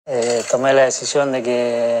tomé la decisión de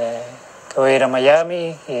que voy a ir a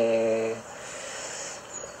Miami.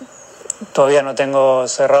 Todavía no tengo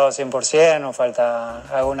cerrado 100%, nos falta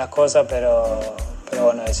algunas cosas, pero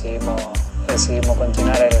bueno, decidimos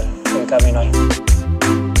continuar el camino ahí.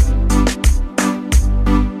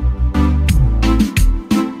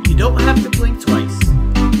 You don't have to blink twice.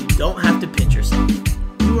 You don't have to pinch yourself.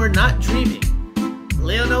 You are not dreaming.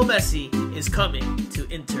 Lionel Messi is coming to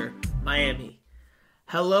Inter Miami.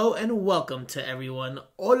 Hello and welcome to everyone.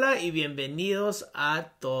 Hola y bienvenidos a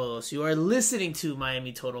todos. You are listening to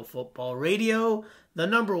Miami Total Football Radio, the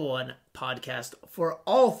 #1 podcast for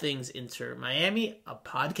all things Inter Miami, a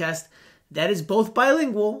podcast that is both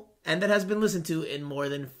bilingual and that has been listened to in more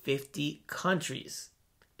than 50 countries.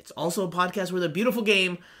 It's also a podcast where the beautiful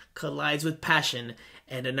game collides with passion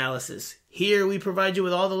and analysis. Here we provide you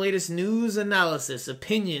with all the latest news, analysis,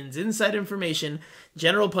 opinions, inside information,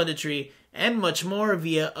 general punditry, and much more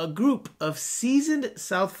via a group of seasoned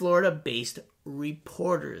South Florida-based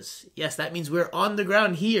reporters. Yes, that means we're on the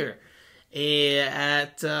ground here we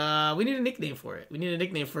need a nickname for it. We need a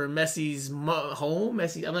nickname for Messi's home. I'm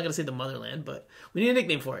not going to say the motherland, but we need a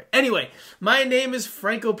nickname for it. Anyway, my name is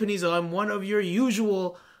Franco Panizo. I'm one of your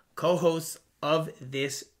usual co-hosts of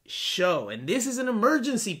this show. And this is an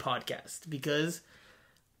emergency podcast because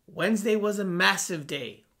Wednesday was a massive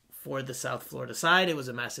day for the South Florida side. It was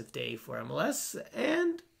a massive day for MLS,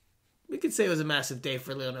 and we could say it was a massive day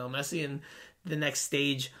for Lionel Messi and the next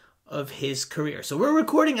stage of his career. So we're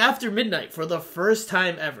recording after midnight for the first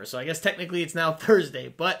time ever. So I guess technically it's now Thursday,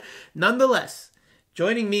 but nonetheless,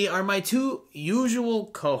 joining me are my two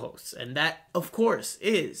usual co-hosts, and that, of course,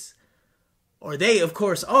 they, of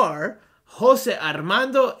course, are Jose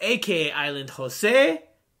Armando, aka Island Jose,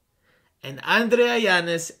 and Andrea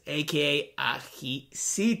Yanez, a.k.a.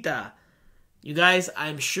 Ajicita. You guys,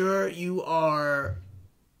 I'm sure you are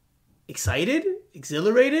excited,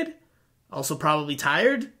 exhilarated, also probably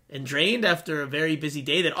tired and drained after a very busy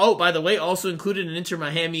day that, oh, by the way, also included an Inter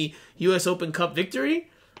Miami US Open Cup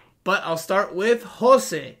victory. But I'll start with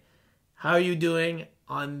Jose. How are you doing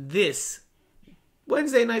on this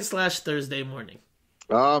Wednesday night / Thursday morning?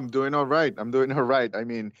 I'm doing all right. I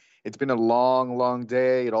mean, it's been a long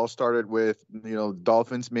day. It all started with,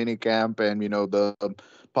 Dolphins minicamp and, the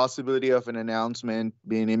possibility of an announcement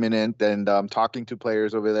being imminent and talking to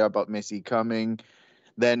players over there about Messi coming.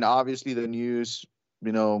 Then obviously the news,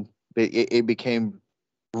 it became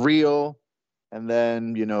real. And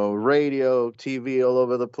then, radio, TV all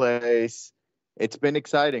over the place. It's been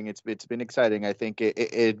exciting. It's been exciting. I think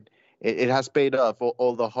it has paid off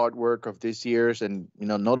all the hard work of this year's and,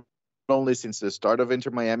 not only since the start of Inter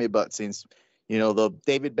Miami, but since, the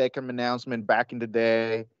David Beckham announcement back in the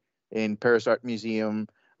day in Paris Art Museum.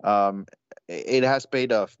 It has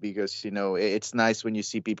paid off because, it's nice when you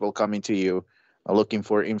see people coming to you looking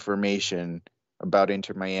for information about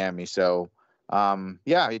Inter Miami. So,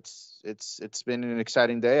 it's been an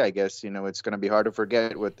exciting day. I guess, it's going to be hard to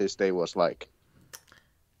forget what this day was like.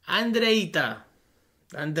 Andrea,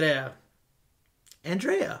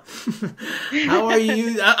 how are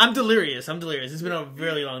you? I'm delirious. It's been a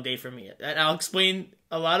really long day for me. And I'll explain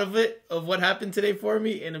a lot of what happened today for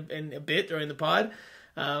me in a bit during the pod,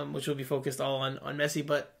 which will be focused all on Messi.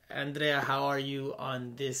 But Andrea, how are you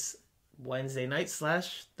on this Wednesday night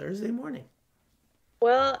 / Thursday morning?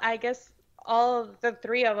 Well, I guess all the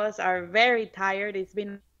three of us are very tired. It's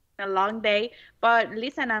been a long day, but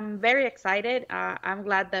listen, I'm very excited. I'm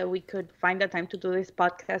glad that we could find the time to do this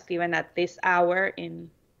podcast even at this hour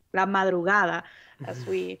in la madrugada as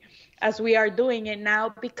we are doing it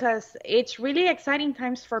now, because it's really exciting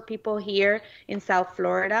times for people here in South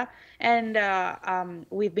Florida. And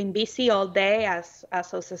we've been busy all day. As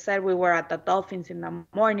Jose said, we were at the Dolphins in the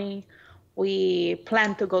morning. We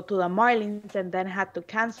planned to go to the Marlins and then had to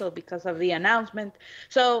cancel because of the announcement.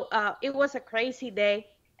 So it was a crazy day.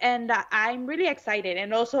 And I'm really excited.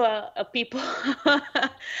 And also people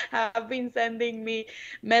have been sending me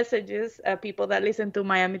messages, people that listen to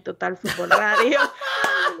Miami Total Football Radio,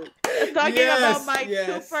 talking about my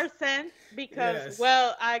 2%, because,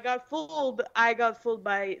 well, I got fooled.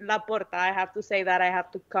 By Laporta. I have to say that. I have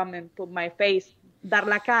to come and put my face, dar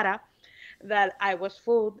la cara, that I was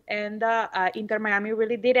fooled. And Inter Miami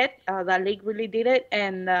really did it. The league really did it.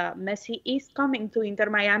 And Messi is coming to Inter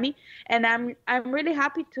Miami. And I'm really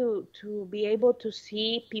happy to be able to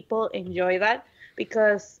see people enjoy that,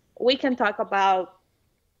 because we can talk about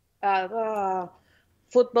the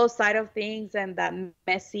football side of things and that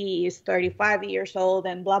Messi is 35 years old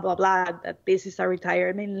and blah, blah, blah, that this is a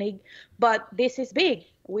retirement league. But this is big.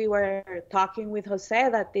 we were talking with Jose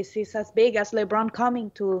that this is as big as LeBron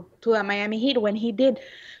coming to the Miami Heat when he did.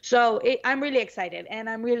 So I'm really excited, and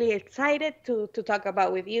I'm really excited to talk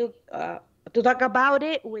about with you to talk about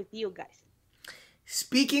it with you guys.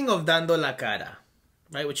 Speaking of dando la cara,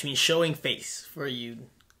 right, which means showing face for you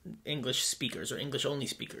English speakers or English only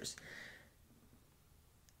speakers.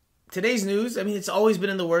 Today's news, I mean, it's always been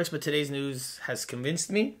in the works, but today's news has convinced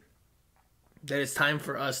me that it's time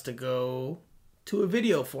for us to go to a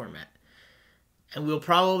video format. And we'll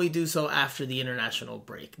probably do so after the international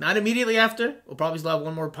break. Not immediately after. We'll probably still have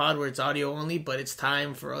one more pod where it's audio only, but it's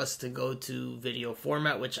time for us to go to video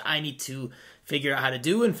format, which I need to figure out how to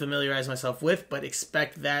do and familiarize myself with, but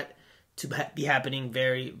expect that to be happening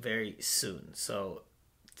very, very soon. So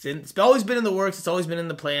it's always been in the works, it's always been in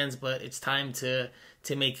the plans, but it's time to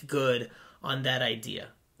make good on that idea.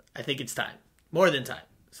 I think it's time. More than time.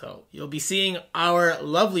 So you'll be seeing our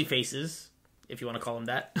lovely faces, if you want to call them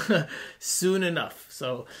that, soon enough.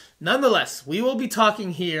 So nonetheless, we will be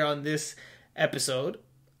talking here on this episode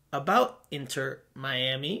about Inter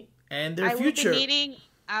Miami and their future. I will be needing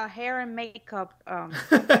a hair and makeup money.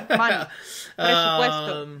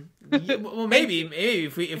 Well, maybe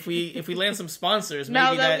if we land some sponsors. Maybe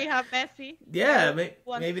now that we have Messi. Yeah,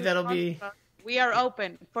 maybe that'll be. We are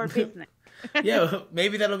open for business. Yeah,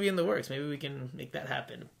 maybe that'll be in the works. Maybe we can make that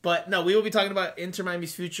happen. But no, we will be talking about Inter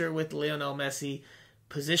Miami's future with Lionel Messi,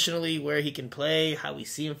 positionally, where he can play, how we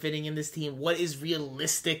see him fitting in this team, what is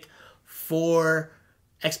realistic for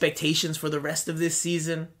expectations for the rest of this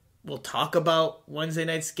season. We'll talk about Wednesday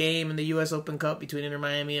night's game in the U.S. Open Cup between Inter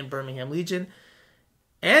Miami and Birmingham Legion.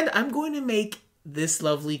 And I'm going to make this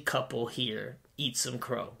lovely couple here eat some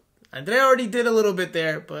crow. Andrea already did a little bit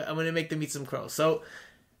there, but I'm going to make them eat some crow. So,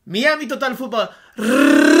 Miami Total Football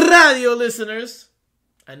Radio listeners,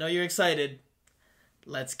 I know you're excited.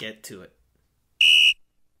 Let's get to it.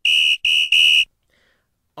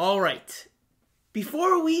 All right.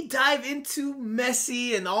 Before we dive into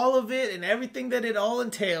Messi and all of it and everything that it all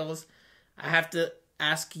entails, I have to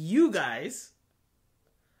ask you guys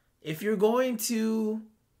if you're going to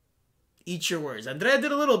eat your words. Andrea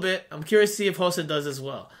did a little bit. I'm curious to see if Jose does as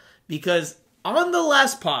well. Because on the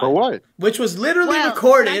last pod, for what? Which was literally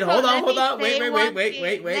recorded. Hold on. Wait.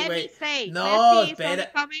 Let me say. No, Messi is only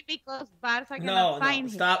coming because Barca cannot sign him.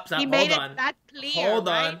 Stop. He made it that clear.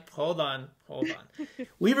 Hold on.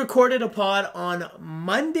 We recorded a pod on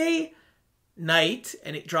Monday night,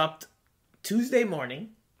 and it dropped Tuesday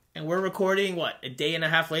morning. And we're recording, a day and a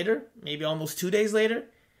half later? Maybe almost 2 days later?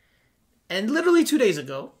 And literally 2 days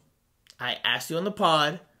ago, I asked you on the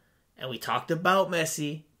pod, and we talked about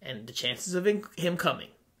Messi and the chances of him coming.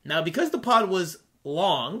 Now, because the pod was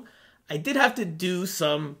long, I did have to do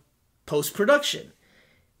some post-production.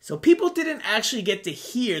 So people didn't actually get to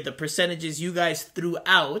hear the percentages you guys threw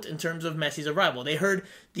out in terms of Messi's arrival. They heard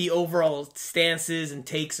the overall stances and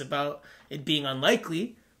takes about it being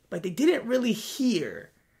unlikely, but they didn't really hear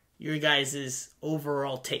your guys'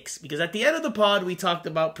 overall takes. Because at the end of the pod, we talked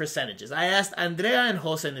about percentages. I asked Andrea and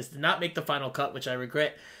Jose, and this did not make the final cut, which I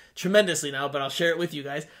regret tremendously now, but I'll share it with you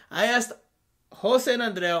guys. I asked Jose and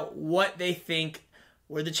Andrea what they think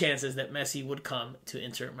were the chances that Messi would come to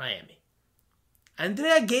Inter Miami.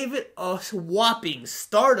 Andrea gave it a whopping,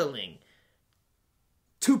 startling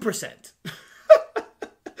 2%.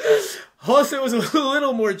 Jose was a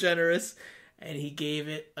little more generous, and he gave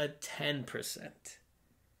it a 10%.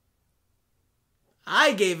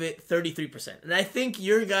 I gave it 33%, and I think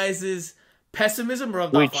your guys' pessimism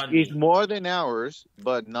rubbed off on me. Which is more than ours,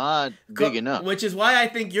 but not big enough. Which is why I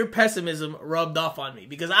think your pessimism rubbed off on me,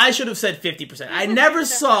 because I should have said 50%. I never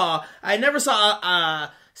saw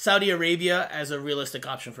Saudi Arabia as a realistic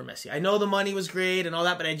option for Messi. I know the money was great and all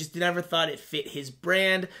that, but I just never thought it fit his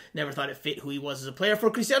brand. Never thought it fit who he was as a player. For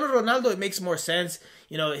Cristiano Ronaldo, it makes more sense.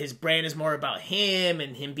 You know, his brand is more about him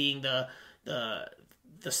and him being the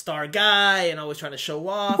star guy and always trying to show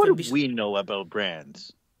off. What do we know about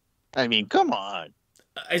brands? I mean, come on.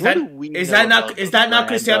 Is that not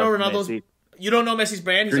Cristiano Ronaldo's? Messi? You don't know Messi's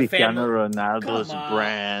brand? He's Cristiano a fan. Ronaldo's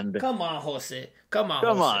brand. Come on, Jose. Come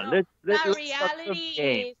on. The reality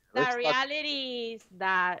is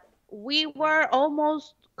that we were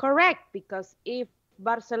almost correct, because if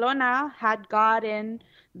Barcelona had gotten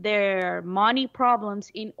their money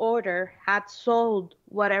problems in order, had sold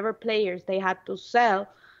whatever players they had to sell,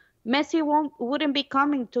 Messi wouldn't be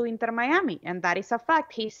coming to Inter Miami, and that is a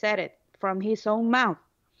fact. He said it from his own mouth,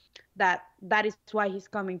 that is why he's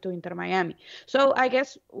coming to Inter Miami. So I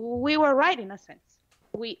guess we were right in a sense.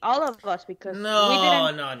 We all of us, because we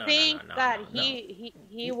No, didn't think that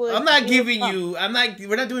he would. I'm not giving you.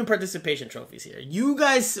 We're not doing participation trophies here. You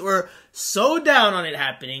guys were so down on it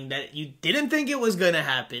happening that you didn't think it was gonna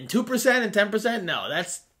happen. 2% and 10%. No,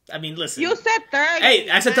 that's. I mean, listen. You said 30. Hey,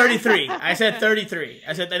 I said 33. I said 33.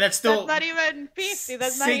 I said that's still. That's not even 50.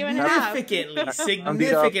 That's not even half.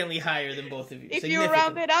 Significantly higher than both of you. If you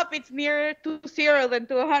round it up, it's nearer to 0 than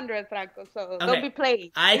to 100, Franco. So don't be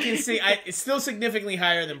playing. I can see. It's still significantly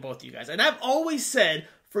higher than both of you guys. And I've always said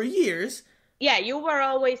for years. Yeah, you were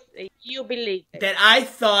always. You believed it. That I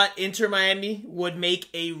thought Inter Miami would make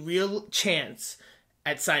a real chance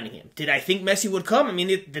at signing him. Did I think Messi would come? I mean,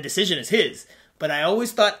 the decision is his. But I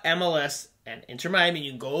always thought MLS and Inter Miami,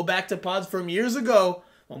 you can go back to pods from years ago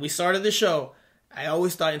when we started the show, I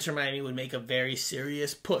always thought Inter Miami would make a very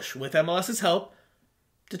serious push with MLS's help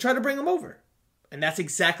to try to bring him over. And that's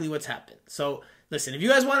exactly what's happened. So, listen, if you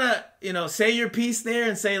guys want to, say your piece there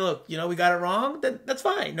and say, look, we got it wrong, then that's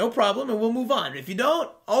fine. No problem, and we'll move on. If you don't,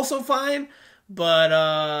 also fine. But,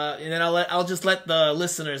 and then I'll just let the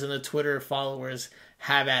listeners and the Twitter followers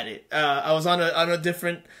have at it. I was on a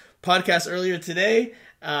different podcast earlier today,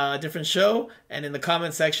 a different show, and in the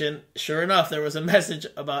comment section, sure enough, there was a message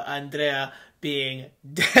about Andrea being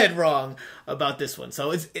dead wrong about this one.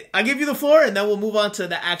 So I'll give you the floor, and then we'll move on to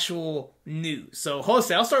the actual news. So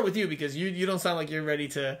Jose, I'll start with you because you don't sound like you're ready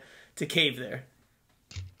to cave there.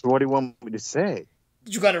 What do you want me to say?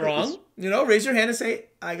 You got it wrong. Raise your hand and say,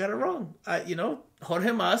 I got it wrong.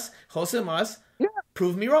 Jose Mas, yeah.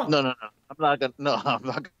 Prove me wrong. No. I'm not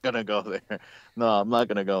gonna go there. No, I'm not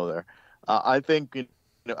gonna go there. I think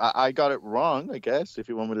I got it wrong. I guess if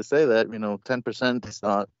you want me to say that, 10%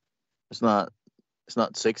 it's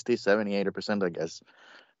not 60, 70, 80%. I guess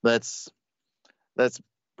that's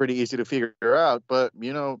pretty easy to figure out. But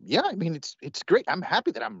yeah, I mean it's great. I'm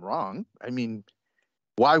happy that I'm wrong. I mean,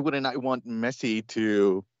 why wouldn't I want Messi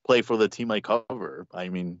to play for the team I cover? I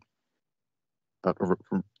mean,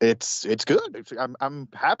 it's good. I'm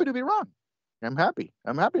happy to be wrong. I'm happy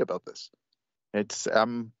about this.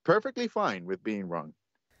 I'm perfectly fine with being wrong.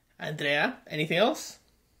 Andrea, anything else?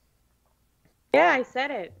 Yeah, I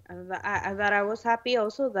said it. That I was happy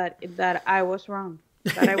also that I was wrong.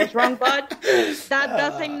 That I was wrong, but that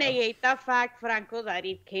doesn't negate the fact, Franco, that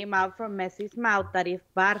it came out from Messi's mouth that if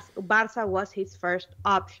Barca was his first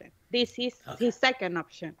option, this is his second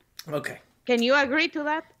option. Okay. Can you agree to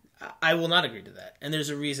that? I will not agree to that. And there's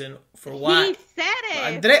a reason for why. He said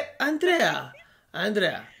it.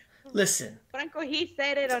 Andrea, listen. Franco, he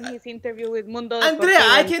said it on his interview with Mundo. Andrea,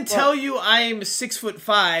 I can tell you I'm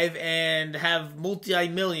 6'5" and have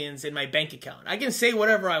multi-millions in my bank account. I can say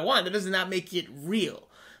whatever I want. That does not make it real.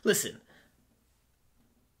 Listen.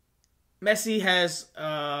 Messi has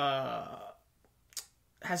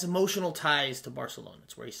emotional ties to Barcelona.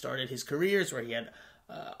 It's where he started his career. It's where he had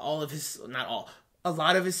a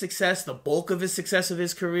lot of his success, the bulk of his success of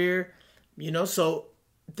his career, so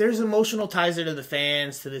there's emotional ties there to the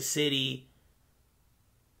fans, to the city.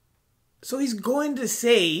 So he's going to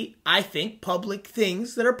say, I think, public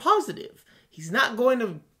things that are positive. He's not going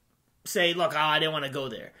to say, look, I didn't want to go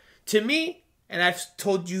there. To me, and I've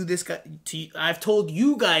told you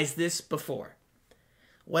guys this before.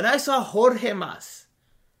 When I saw Jorge Mas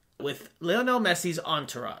with Lionel Messi's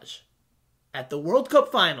entourage at the World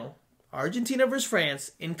Cup final, Argentina versus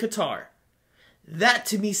France in Qatar, that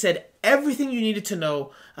to me said everything you needed to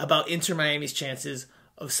know about Inter Miami's chances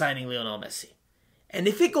of signing Lionel Messi. And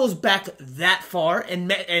if it goes back that far, and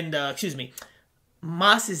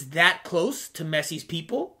Mas is that close to Messi's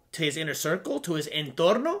people, to his inner circle, to his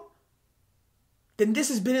entorno, then this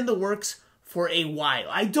has been in the works for a while.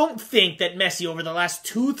 I don't think that Messi over the last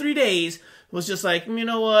 2-3 days was just like, you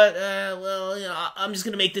know what, I'm just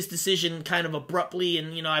going to make this decision kind of abruptly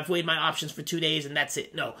and, I've weighed my options for 2 days and that's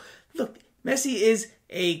it. No. Look, Messi is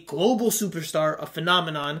a global superstar, a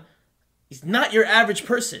phenomenon. He's not your average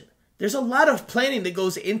person. There's a lot of planning that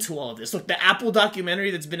goes into all of this. Look, the Apple documentary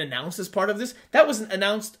that's been announced as part of this, that was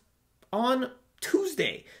announced on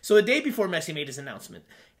Tuesday. So a day before Messi made his announcement.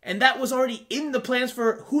 And that was already in the plans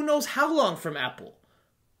for who knows how long from Apple.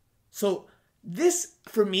 So this,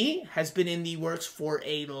 for me, has been in the works for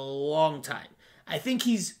a long time. I think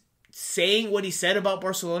he's saying what he said about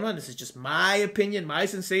Barcelona, and this is just my opinion, my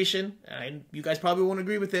sensation, and you guys probably won't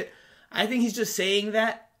agree with it. I think he's just saying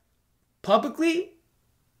that publicly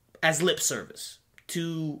as lip service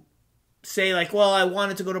to say like, well, I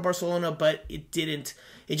wanted to go to Barcelona, but it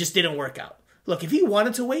just didn't work out. Look, if he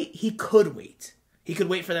wanted to wait, he could wait. He could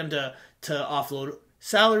wait for them to offload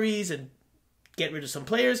salaries and get rid of some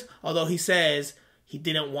players, although he says he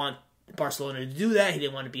didn't want Barcelona to do that. He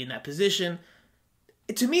didn't want to be in that position.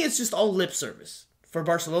 to me, it's just all lip service for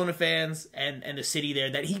Barcelona fans and the city there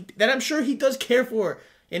that I'm sure he does care for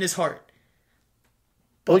in his heart.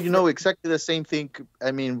 But exactly the same thing.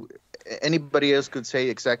 I mean, anybody else could say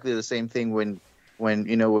exactly the same thing when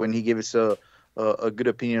he gives us a good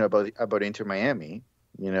opinion about Inter Miami.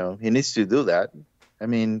 He needs to do that. I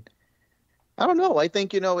mean, I don't know. I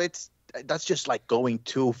think that's just like going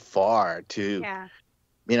too far to. Yeah.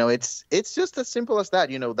 It's just as simple as that.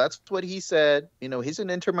 That's what he said. He's in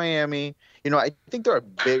Inter Miami. I think there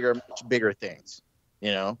are much bigger things.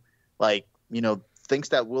 Like things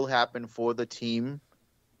that will happen for the team.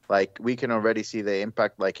 Like we can already see the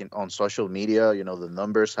impact, like on social media. The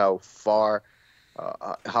numbers, how far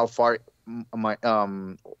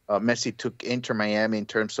Messi took Inter Miami in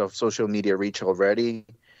terms of social media reach already.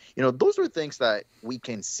 Those are things that we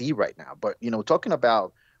can see right now. But talking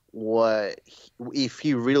about if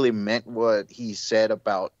he really meant what he said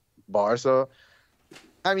about Barca,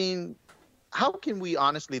 I mean, how can we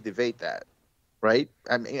honestly debate that? Right?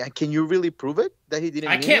 I mean, can you really prove it that he didn't?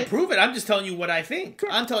 I can't prove it. I'm just telling you what I think.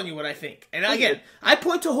 I'm telling you what I think. And again, I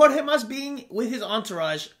point to Jorge Mas being with his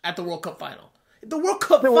entourage at the World Cup final. The World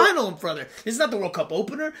Cup final, brother. This is not the World Cup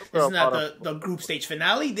opener. This is not the group stage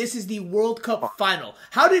finale. This is the World Cup final.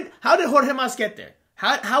 How did Jorge Mas get there?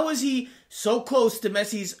 How was he so close to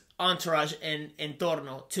Messi's entourage and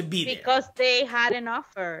entorno to be there? Because they had an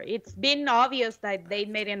offer. It's been obvious that they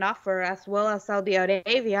made an offer, as well as Saudi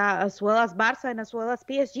Arabia, as well as Barca, and as well as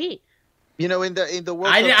PSG. In the World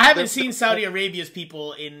Cup, I haven't seen Saudi Arabia's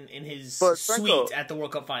people in his suite at the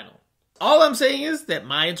World Cup final. All I'm saying is that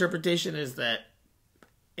my interpretation is that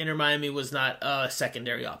Inter Miami was not a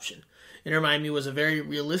secondary option. Inter Miami was a very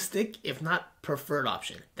realistic, if not preferred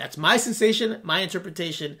option. That's my sensation, my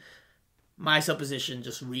interpretation, my supposition,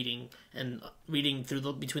 just reading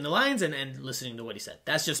through between the lines and listening to what he said.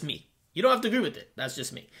 That's just me. You don't have to agree with it. That's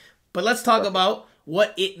just me. But let's talk about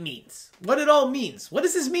what it means. What it all means. What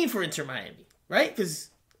does this mean for Inter Miami? Right? Because,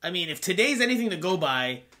 I mean, if today's anything to go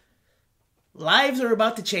by, lives are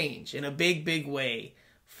about to change in a big, big way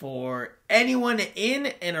for anyone in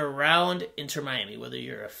and around Inter Miami. Whether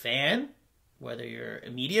you're a fan, whether you're a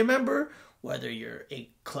media member, whether you're a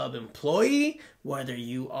club employee, whether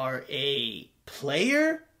you are a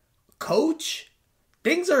player, coach,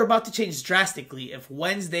 things are about to change drastically if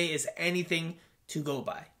Wednesday is anything to go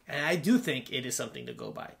by. And I do think it is something to go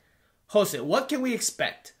by. Jose, what can we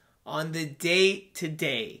expect on the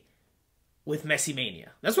day-to-day with Messi Mania?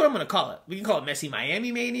 That's what I'm going to call it. We can call it Messi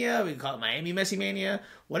Miami Mania. We can call it Miami Messi Mania.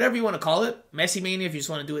 Whatever you want to call it. Messi Mania if you just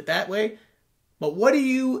want to do it that way. But what do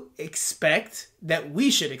you expect that we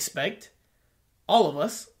should expect, all of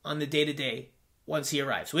us, on the day-to-day once he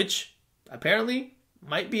arrives, which apparently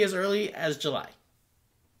might be as early as July?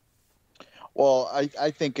 Well,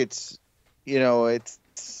 I think it's going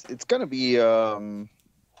to be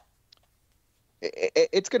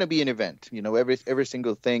it's going to be an event. Every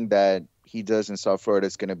single thing that he does in South Florida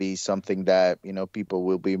is going to be something that people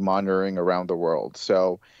will be monitoring around the world.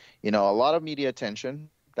 So a lot of media attention.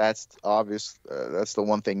 That's obvious. That's the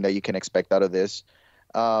one thing that you can expect out of this.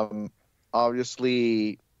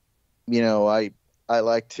 Obviously, I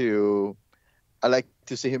like to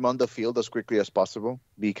see him on the field as quickly as possible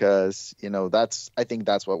because I think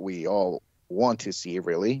that's what we all want to see,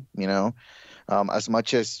 really. As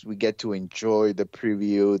much as we get to enjoy the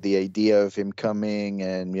preview, the idea of him coming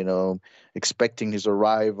and expecting his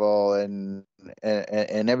arrival and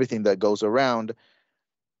everything that goes around,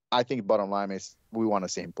 I think bottom line is we want to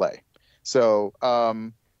see him play. So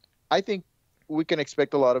I think we can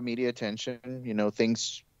expect a lot of media attention.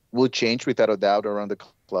 Things will change without a doubt around the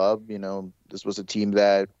club. This was a team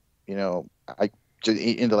that in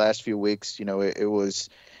the last few weeks, it was.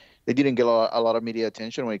 They didn't get a lot of media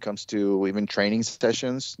attention when it comes to even training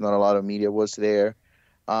sessions. Not a lot of media was there.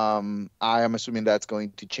 I am assuming that's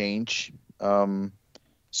going to change.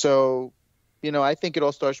 So, I think it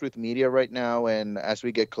all starts with media right now. And as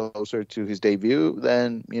we get closer to his debut,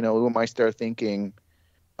 then, we might start thinking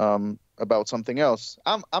about something else.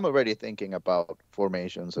 I'm already thinking about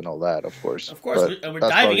formations and all that, of course. Of course, we're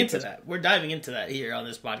diving into that. We're diving into that here on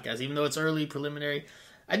this podcast, even though it's early, preliminary.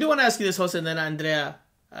 I do want to ask you this, Jose, and then Andrea,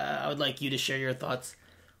 I would like you to share your thoughts.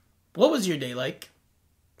 What was your day like?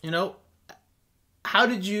 How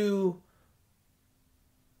did you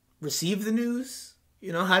receive the news?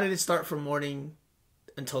 How did it start from morning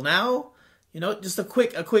until now? Just a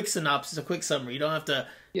quick synopsis, a quick summary. You don't have to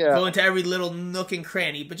go into every little nook and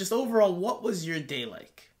cranny, but just overall, what was your day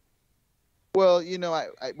like? Well,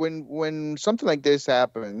 when something like this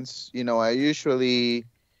happens, I usually.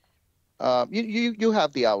 You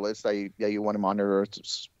have the outlets that you want to monitor,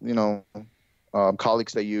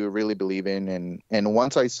 colleagues that you really believe in. And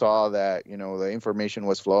once I saw that, the information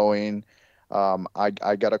was flowing,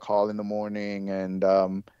 I got a call in the morning, and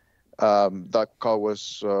that call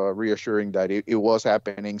was reassuring that it was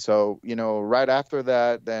happening. So, right after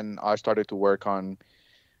that, then I started to work on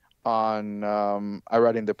I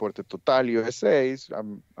write in Deporte Total USA's.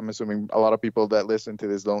 I'm assuming a lot of people that listen to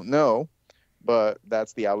this don't know, but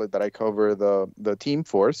that's the outlet that I cover the team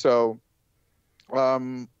for. So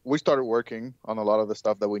we started working on a lot of the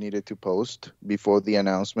stuff that we needed to post before the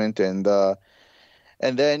announcement, and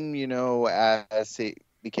then as it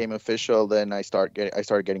became official, then I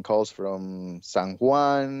started getting calls from San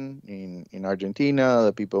Juan in Argentina.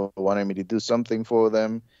 The people wanted me to do something for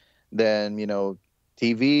them. Then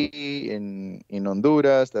TV in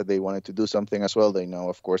Honduras, that they wanted to do something as well. They know,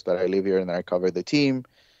 of course, that I live here and that I cover the team.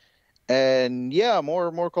 And yeah,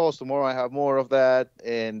 more calls. Tomorrow I have more of that.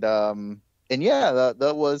 And yeah,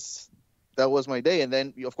 that was my day. And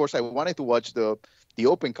then, of course, I wanted to watch the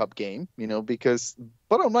Open Cup game, because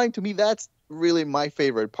bottom line, to me, that's really my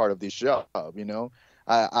favorite part of this job.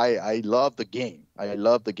 I love the game. I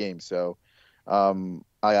love the game. So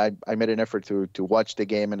I made an effort to watch the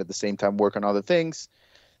game and at the same time work on other things.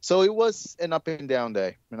 So it was an up and down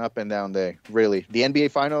day, really. The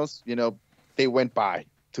NBA finals, they went by,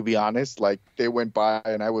 to be honest. Like, they went by,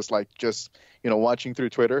 and I was like just, watching through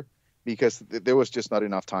Twitter because there was just not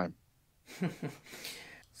enough time.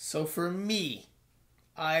 So for me,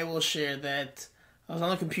 I will share that I was on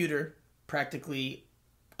the computer practically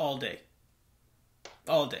all day.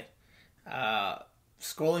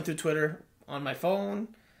 Scrolling through Twitter on my phone,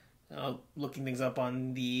 looking things up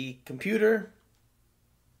on the computer.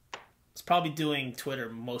 I was probably doing Twitter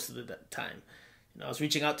most of the time. I was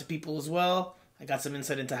reaching out to people as well. I got some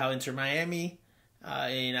insight into how Inter Miami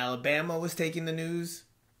in Alabama was taking the news.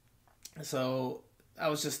 So I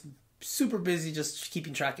was just super busy just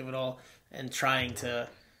keeping track of it all and trying to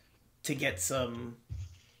get some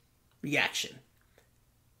reaction.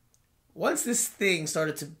 Once this thing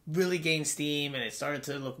started to really gain steam and it started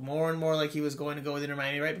to look more and more like he was going to go with Inter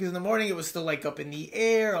Miami, right? Because in the morning it was still like up in the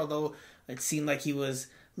air, although it seemed like he was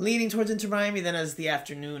leaning towards Inter Miami. Then as the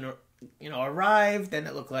afternoon arrived, then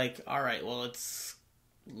it looked like, all right, well, it's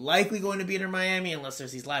likely going to be Inter Miami unless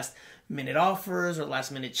there's these last minute offers or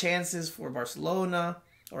last minute chances for Barcelona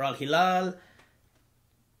or Al Hilal.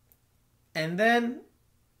 And then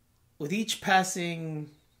with each passing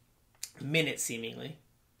minute, seemingly,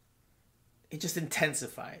 it just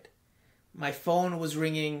intensified. My phone was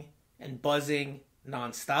ringing and buzzing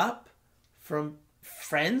nonstop from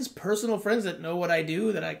friends, personal friends that know what I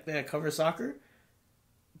do, that I cover soccer,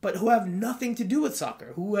 but who have nothing to do with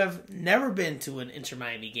soccer, who have never been to an Inter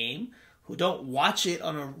Miami game, who don't watch it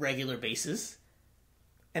on a regular basis.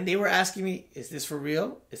 And they were asking me, is this for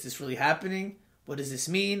real? Is this really happening? What does this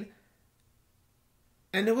mean?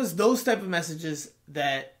 And it was those type of messages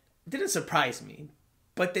that didn't surprise me,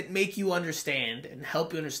 but that make you understand and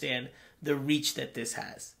help you understand the reach that this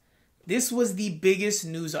has. This was the biggest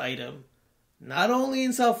news item, not only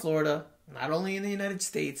in South Florida, not only in the United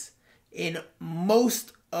States, in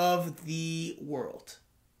most of the world.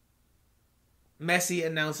 Messi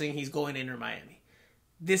announcing he's going to Inter Miami.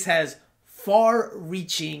 This has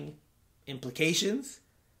far-reaching implications.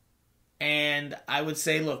 And I would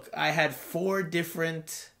say, look, I had 4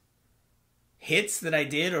 different hits that I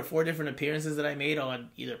did, or 4 different appearances that I made on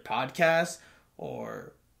either podcasts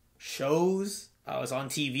or shows. I was on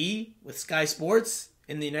TV with Sky Sports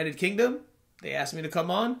in the United Kingdom. They asked me to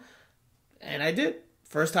come on, and I did.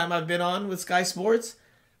 First time I've been on with Sky Sports.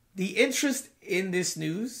 The interest in this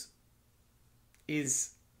news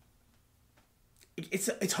is...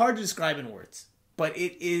 It's hard to describe in words, but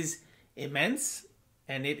it is immense,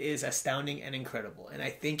 and it is astounding and incredible. And I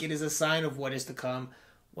think it is a sign of what is to come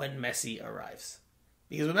when Messi arrives.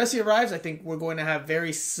 Because when Messi arrives, I think we're going to have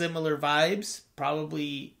very similar vibes,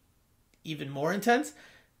 probably even more intense,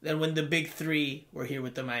 than when the big 3 were here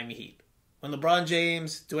with the Miami Heat. When LeBron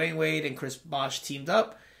James, Dwayne Wade, and Chris Bosh teamed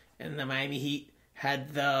up, and the Miami Heat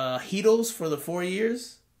had the Heatles for the 4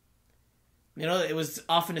 years. It was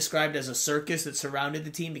often described as a circus that surrounded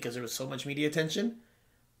the team because there was so much media attention.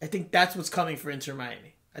 I think that's what's coming for Inter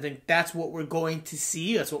Miami. I think that's what we're going to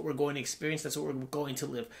see. That's what we're going to experience. That's what we're going to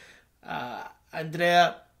live.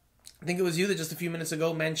 Andrea, I think it was you that just a few minutes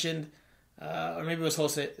ago mentioned, or maybe it was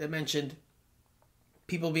Jose that mentioned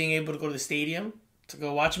people being able to go to the stadium to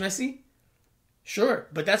go watch Messi. Sure,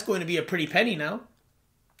 but that's going to be a pretty penny now.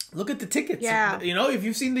 Look at the tickets. Yeah. If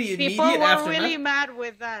you've seen the immediate People were aftermath. really mad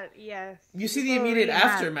with that, yes. You see the immediate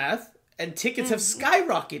aftermath, and tickets have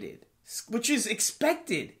skyrocketed, which was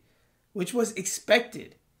expected.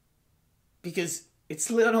 because it's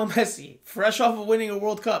Lionel Messi, fresh off of winning a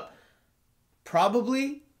World Cup.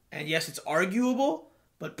 Probably, and yes, it's arguable,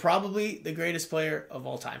 but probably the greatest player of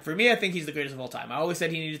all time. For me, I think he's the greatest of all time. I always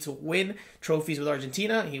said he needed to win trophies with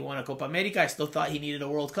Argentina. He won a Copa America. I still thought he needed a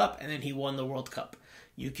World Cup, and then he won the World Cup.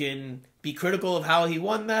 You can be critical of how he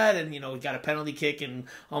won that, and, he got a penalty kick in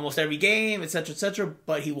almost every game, etc.,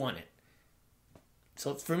 but he won it.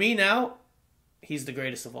 So for me now, he's the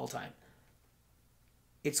greatest of all time.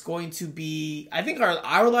 It's going to be... I think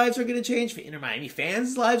our lives are going to change. For Inter Miami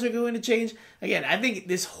fans' lives are going to change. Again, I think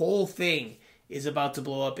this whole thing is about to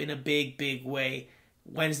blow up in a big, big way.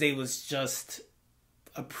 Wednesday was just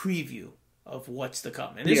a preview of what's to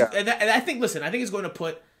come. And, and I think it's going to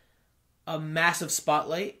put a massive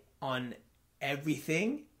spotlight on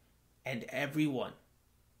everything and everyone.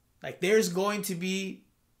 Like, there's going to be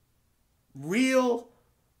real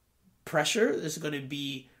pressure. There's going to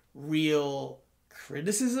be real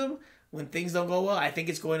criticism when things don't go well. I think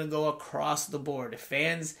it's going to go across the board. If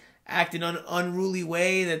fans act in an unruly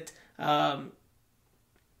way that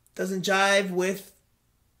doesn't jive with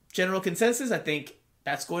general consensus, I think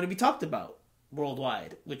that's going to be talked about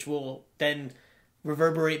worldwide, which will then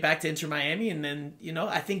reverberate back to Inter Miami. And then,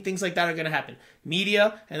 I think things like that are going to happen.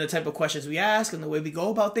 Media and the type of questions we ask and the way we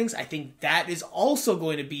go about things, I think that is also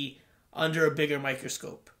going to be under a bigger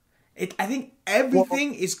microscope. I think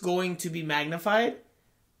everything is going to be magnified,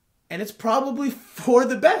 and it's probably for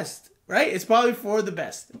the best, right? It's probably for the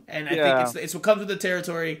best. And I think it's what comes with the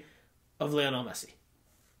territory of Lionel Messi.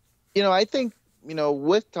 I think,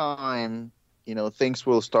 with time, things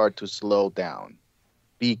will start to slow down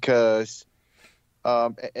because,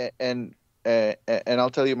 and I'll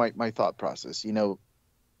tell you my thought process.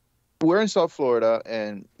 We're in South Florida,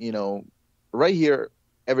 and, right here,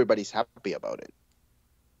 everybody's happy about it.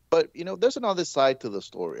 But, there's another side to the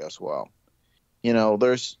story as well.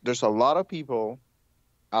 There's a lot of people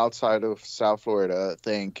outside of South Florida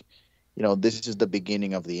think, this is the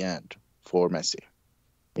beginning of the end for Messi.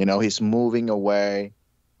 He's moving away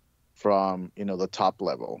from, the top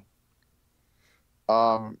level.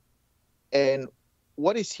 And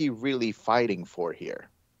what is he really fighting for here?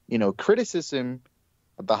 Criticism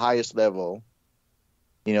at the highest level,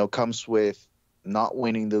 comes with not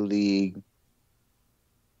winning the league,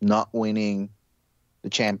 not winning the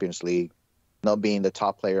Champions League, not being the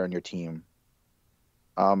top player on your team.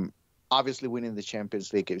 Obviously, winning the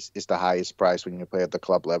Champions League is the highest prize when you play at the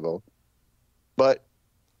club level. But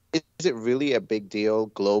is it really a big deal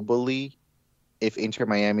globally if Inter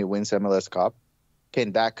Miami wins MLS Cup?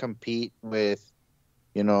 Can that compete with,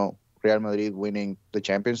 Real Madrid winning the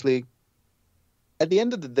Champions League? At the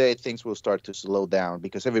end of the day, things will start to slow down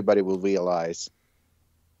because everybody will realize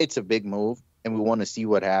it's a big move and we want to see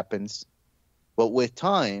what happens. But with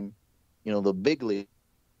time, the big leagues,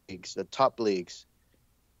 the top leagues,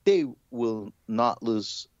 they will not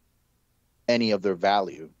lose any of their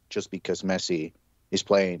value just because Messi is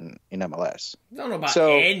playing in MLS. I don't know about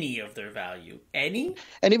any of their value. Any?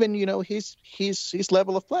 And even, his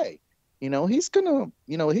level of play. He's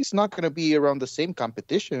not gonna be around the same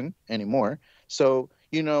competition anymore. So,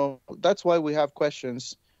 that's why we have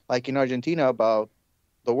questions like in Argentina about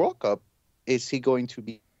the World Cup. Is he going to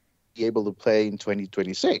be able to play in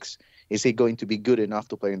 2026? Is he going to be good enough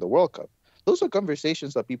to play in the World Cup? Those are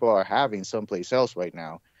conversations that people are having someplace else right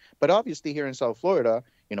now. But obviously here in South Florida,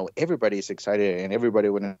 everybody is excited and everybody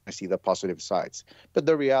wants to see the positive sides. But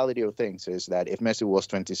the reality of things is that if Messi was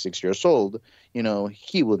 26 years old,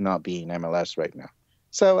 he would not be in MLS right now.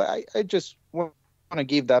 So I just want to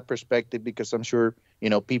give that perspective because I'm sure,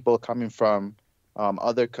 people coming from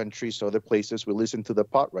other countries, other places will listen to the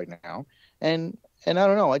pod right now. And I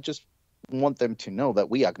don't know, I just want them to know that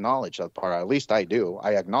we acknowledge that part. At least I do.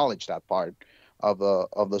 I acknowledge that part of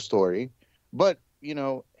the story. But,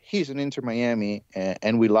 he's an Inter Miami,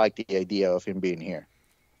 and we like the idea of him being here.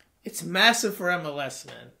 It's massive for MLS,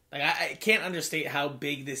 man. Like I can't understate how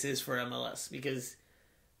big this is for MLS because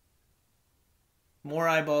more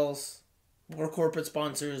eyeballs, more corporate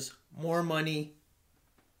sponsors, more money,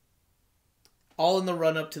 all in the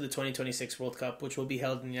run-up to the 2026 World Cup, which will be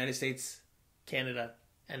held in the United States, Canada,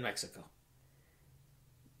 and Mexico.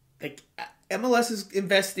 Like, MLS is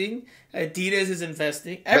investing, Adidas is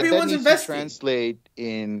investing, everyone's investing. To translate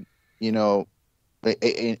in, to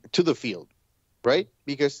the field, right?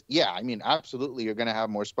 Because, absolutely, you're going to have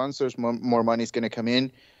more sponsors, more money is going to come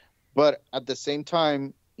in. But at the same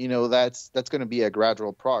time, that's going to be a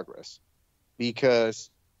gradual progress.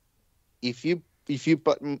 Because if you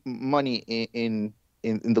put money in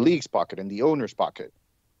the league's pocket, in the owner's pocket,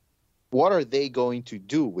 what are they going to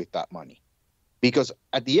do with that money? Because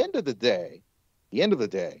at the end of the day,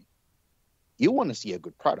 you want to see a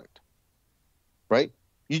good product, right?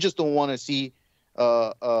 You just don't want to see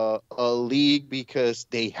a league because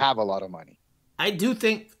they have a lot of money. I do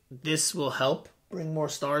think this will help bring more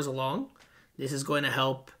stars along. This is going to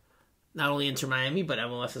help not only Inter Miami, but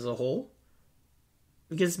MLS as a whole.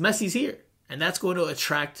 Because Messi's here. And that's going to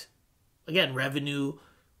attract, again, revenue,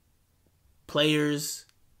 players.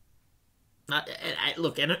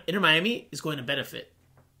 Look, Inter Miami is going to benefit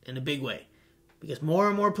in a big way. Because more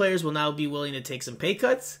and more players will now be willing to take some pay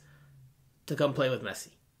cuts to come play with Messi.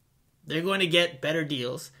 They're going to get better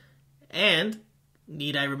deals. And,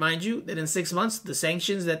 need I remind you, that in 6 months, the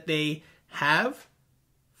sanctions that they have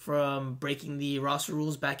from breaking the roster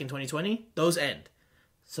rules back in 2020, those end.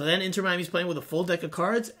 So then Inter Miami's playing with a full deck of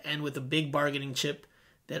cards and with a big bargaining chip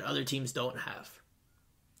that other teams don't have.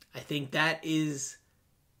 I think that is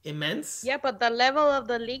immense. Yeah, but the level of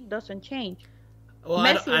the league doesn't change. Well,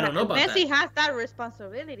 I don't know about Messi that. has that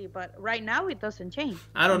responsibility, but right now it doesn't change.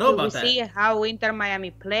 I don't know about that. We see how Inter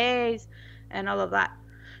Miami plays and all of that.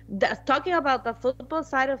 Talking about the football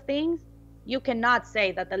side of things, you cannot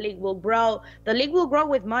say that the league will grow. The league will grow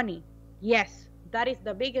with money. Yes, that is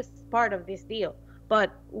the biggest part of this deal.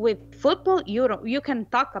 But with football, you can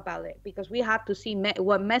talk about it because we have to see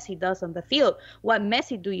what Messi does on the field. What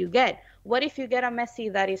Messi do you get? What if you get a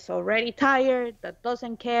Messi that is already tired, that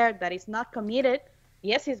doesn't care, that is not committed?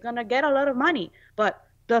 Yes, he's going to get a lot of money. But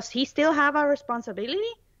does he still have a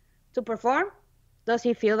responsibility to perform? Does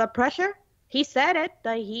he feel the pressure? He said it,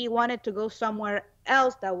 that he wanted to go somewhere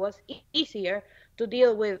else that was easier to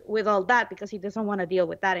deal with all that because he doesn't want to deal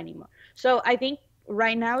with that anymore. So I think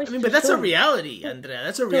right now it's but that's a reality, Andrea.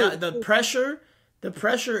 That's a reality. The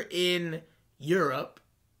pressure in Europe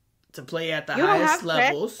to play at the highest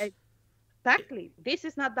levels. Exactly. This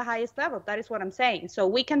is not the highest level. That is what I'm saying. So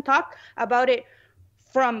we can talk about it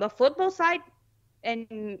from the football side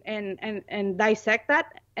and dissect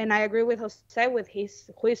that. And I agree with Jose with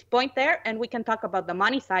his point there. And we can talk about the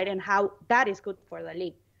money side and how that is good for the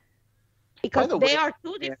league. Because they are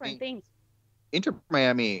two different things. Inter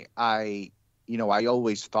Miami, I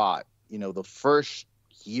always thought, the first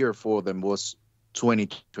year for them was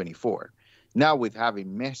 2024. Now with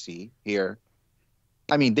having Messi here,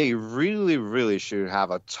 they really, really should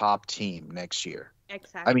have a top team next year.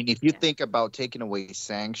 Exactly. If you think about taking away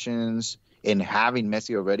sanctions and having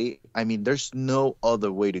Messi already, there's no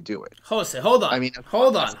other way to do it. Jose, hold on.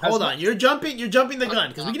 Hold on. You're jumping the gun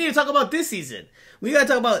because we need to talk about this season. We got to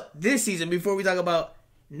talk about this season before we talk about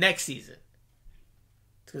next season.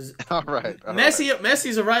 All right.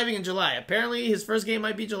 Messi's arriving in July. Apparently, his first game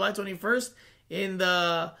might be July 21st in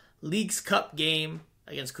the League's Cup game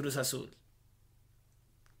against Cruz Azul.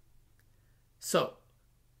 So,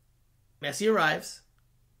 Messi arrives.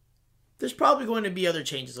 There's probably going to be other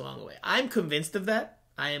changes along the way. I'm convinced of that.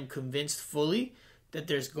 I am convinced fully that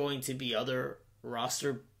there's going to be other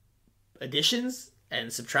roster additions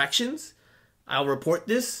and subtractions. I'll report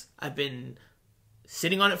this. I've been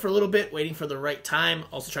sitting on it for a little bit, waiting for the right time,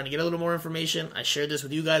 also trying to get a little more information. I shared this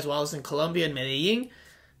with you guys while I was in Colombia and Medellin.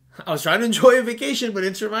 I was trying to enjoy a vacation, but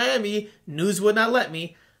Inter Miami, news would not let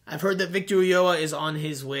me. I've heard that Victor Ulloa is on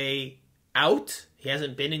his way out. He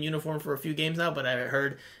hasn't been in uniform for a few games now, but I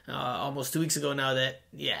heard almost 2 weeks ago now that,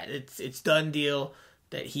 it's done deal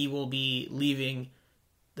that he will be leaving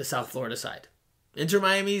the South Florida side. Inter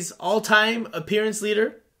Miami's all-time appearance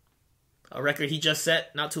leader, a record he just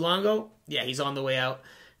set not too long ago, he's on the way out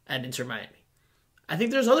at Inter Miami. I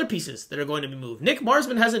think there's other pieces that are going to be moved. Nick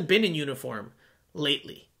Marsman hasn't been in uniform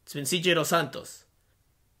lately. It's been CJ Dos Santos.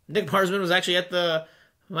 Nick Marsman was actually at the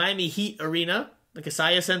Miami Heat Arena, the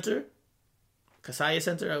Kaseya Center. Kaseya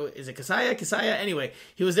Center? Is it Kaseya? Kaseya? Anyway,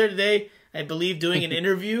 he was there today, I believe, doing an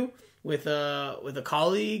interview with a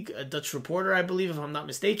colleague, a Dutch reporter, I believe, if I'm not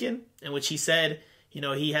mistaken, in which he said,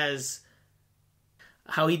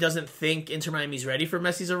 how he doesn't think Inter Miami's ready for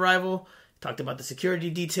Messi's arrival. He talked about the security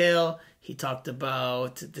detail. He talked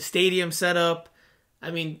about the stadium setup.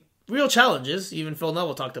 Real challenges. Even Phil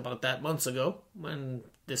Neville talked about that months ago when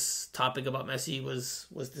this topic about Messi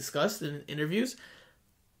was discussed in interviews.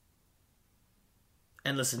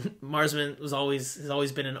 And listen, Marsman has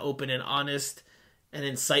always been an open and honest and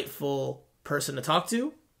insightful person to talk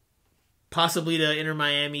to. Possibly to Inter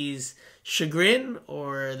Miami's chagrin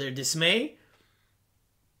or their dismay.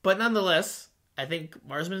 But nonetheless, I think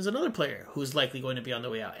Marsman is another player who's likely going to be on the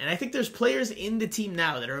way out. And I think there's players in the team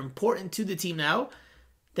now that are important to the team now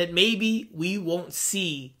that maybe we won't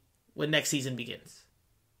see when next season begins.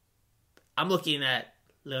 I'm looking at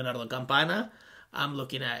Leonardo Campana. I'm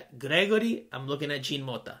looking at Gregory. I'm looking at Jean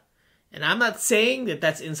Mota. And I'm not saying that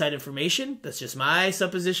that's inside information. That's just my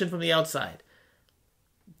supposition from the outside.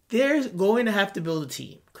 they're going to have to build a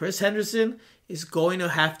team. Chris Henderson is going to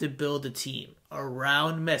have to build a team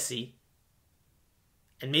around Messi.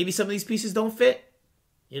 And maybe some of these pieces don't fit.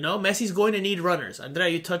 Messi's going to need runners. Andrea,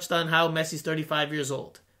 you touched on how Messi's 35 years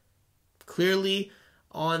old. Clearly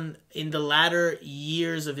in the latter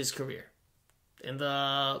years of his career. In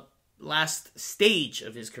the last stage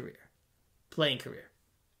of his playing career.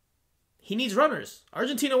 He needs runners.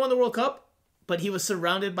 Argentina won the World Cup, but he was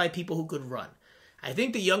surrounded by people who could run. I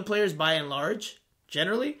think the young players, by and large,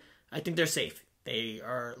 generally, I think they're safe. They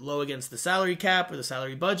are low against the salary cap or the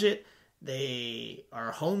salary budget. They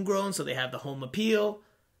are homegrown, so they have the home appeal.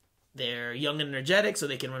 They're young and energetic, so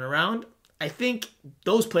they can run around. I think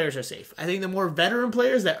those players are safe. I think the more veteran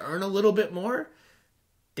players that earn a little bit more,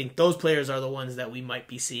 I think those players are the ones that we might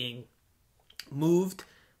be seeing moved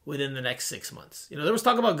within the next 6 months. There was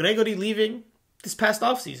talk about Gregory leaving this past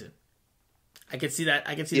offseason. I could see that.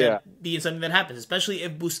 That being something that happens, especially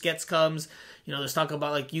if Busquets comes. There's talk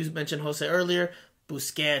about, like you mentioned, Jose, earlier,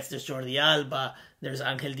 Busquets, there's Jordi Alba, there's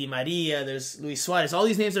Angel Di Maria, there's Luis Suarez. All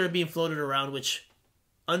these names that are being floated around, which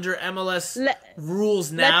under MLS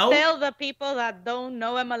rules now. Let's tell the people that don't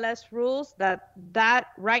know MLS rules that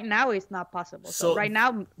right now is not possible. So right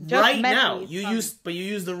now, just right Messi now, you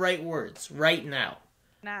use the right words. Right now.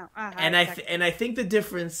 And exactly. I think the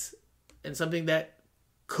difference, and something that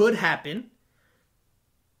could happen,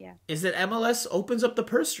 is that MLS opens up the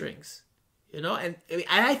purse strings. And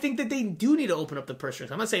I think that they do need to open up the purse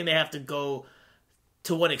strings. I'm not saying they have to go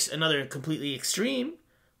to another completely extreme,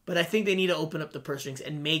 but I think they need to open up the purse strings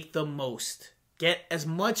and make the most. Get as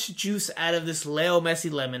much juice out of this Leo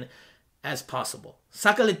Messi lemon as possible.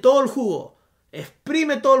 Sácale todo el jugo.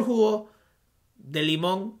 Exprime todo el jugo de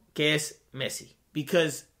limón que es Messi.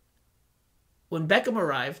 Because when Beckham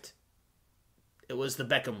arrived, it was the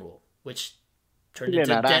Beckham rule, which turned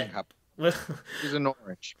into debt. He's an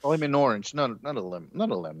orange. Call him an orange, not a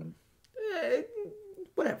lemon.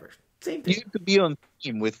 Whatever. Same thing. You have to be on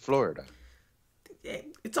team with Florida.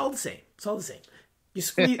 It's all the same. You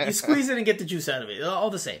squeeze it and get the juice out of it. All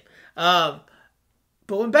the same. But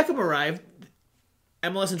when Beckham arrived,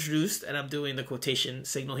 MLS introduced, and I'm doing the quotation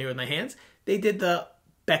signal here with my hands, they did the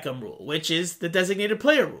Beckham rule, which is the designated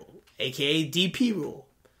player rule, aka DP rule.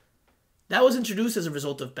 That was introduced as a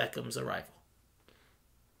result of Beckham's arrival.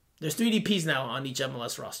 There's 3 DPs now on each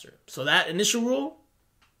MLS roster. So that initial rule,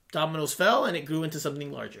 dominoes fell, and it grew into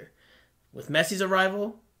something larger. With Messi's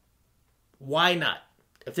arrival, why not?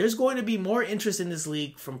 If there's going to be more interest in this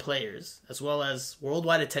league from players, as well as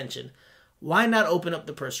worldwide attention, why not open up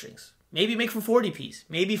the purse strings? Maybe make for 4 DPs,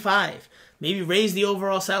 maybe 5. Maybe raise the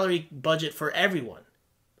overall salary budget for everyone.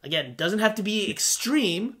 Again, doesn't have to be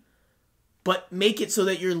extreme, but make it so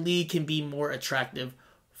that your league can be more attractive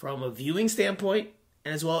from a viewing standpoint,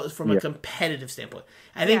 and as well as from a competitive standpoint.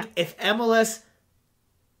 I think if MLS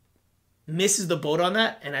misses the boat on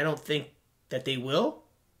that, and I don't think that they will,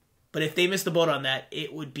 but if they miss the boat on that,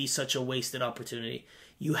 it would be such a wasted opportunity.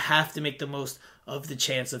 You have to make the most of the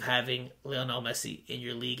chance of having Lionel Messi in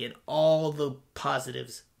your league and all the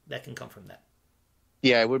positives that can come from that.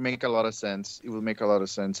 Yeah, it would make a lot of sense.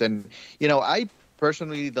 And, I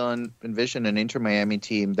personally don't envision an Inter Miami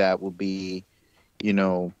team that will be,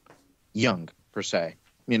 young, per se.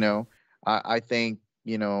 I think,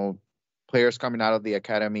 players coming out of the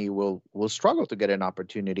academy will struggle to get an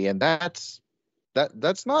opportunity, and that's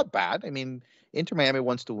not bad. I mean, Inter Miami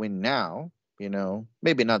wants to win now,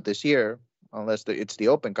 maybe not this year unless it's the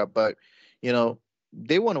Open Cup, but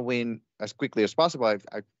they want to win as quickly as possible.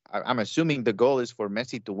 I'm assuming the goal is for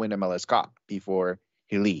Messi to win MLS Cup before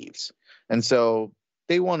he leaves, and so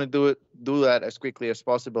they want to do that as quickly as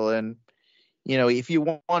possible. And if you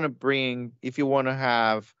want to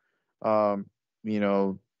have the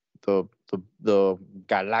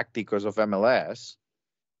Galacticos of MLS,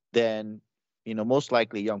 then most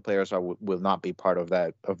likely young players will not be part of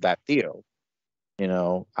that deal.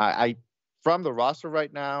 I from the roster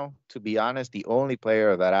right now, to be honest, the only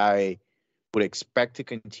player that I would expect to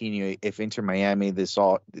continue if Inter Miami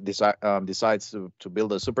decides to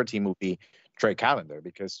build a super team would be Trey Callender,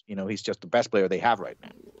 because he's just the best player they have right now.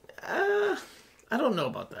 I don't know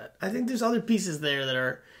about that. I think there's other pieces there that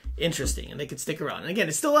are interesting and they could stick around. And again,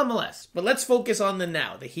 it's still MLS, but let's focus on the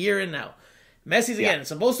now, the here and now. Messi's again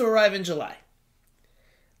supposed to arrive in July.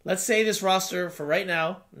 Let's say this roster for right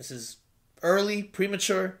now, this is early,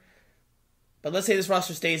 premature, but let's say this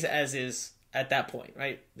roster stays as is at that point,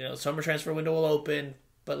 right? Summer transfer window will open,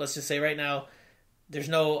 but let's just say right now there's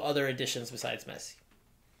no other additions besides Messi.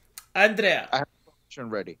 Andrea. I have a question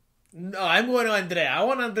ready. No, I'm going to Andrea. I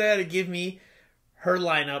want Andrea to give me her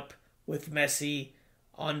lineup with Messi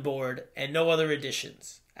on board and no other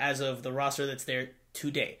additions. as of the roster that's there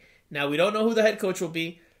today. Now, we don't know who the head coach will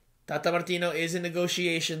be. Tata Martino is in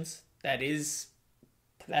negotiations. That has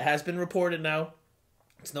been reported now.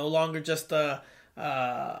 It's no longer just a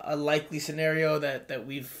likely scenario that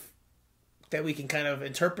we can kind of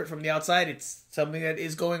interpret from the outside. It's something that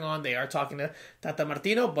is going on. They are talking to Tata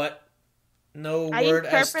Martino, but no word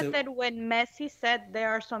as to... I interpreted when Messi said there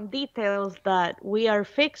are some details that we are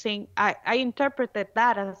fixing. I interpreted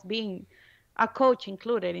that as being a coach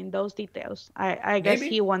included in those details. I guess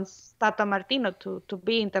he wants Tata Martino to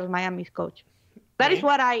be Inter Miami's coach. That is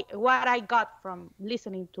what I got from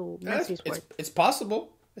listening to Messi's words. It's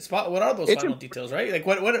possible. What are those final details, right? Like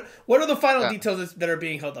what are the final details that are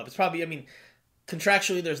being held up? It's probably, I mean,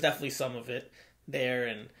 contractually there's definitely some of it there,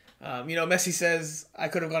 and Messi says I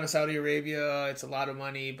could have gone to Saudi Arabia. It's a lot of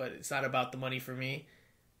money, but it's not about the money for me.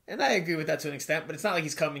 And I agree with that to an extent, but it's not like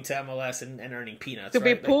he's coming to MLS and earning peanuts. To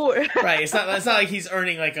be poor. Right. It's not like he's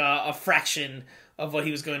earning like a fraction of what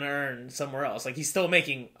he was going to earn somewhere else. Like, he's still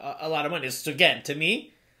making a lot of money. So again, to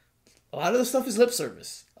me, a lot of the stuff is lip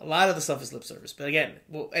service. But again,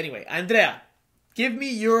 well, anyway, Andrea, give me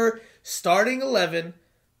your starting 11.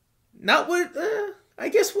 Not what, I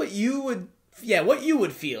guess what you would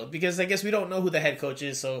field, because I guess we don't know who the head coach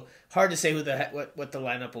is, so hard to say what the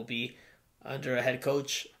lineup will be under a head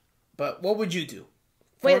coach. But what would you do?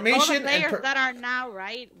 Formation all the players that are now,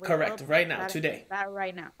 right? Correct, right now, today.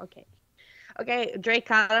 Right now, okay. Okay, Drake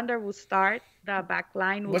Callender will start. The back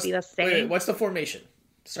line will be the same. Wait, what's the formation?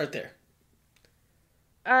 Start there.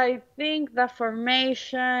 I think the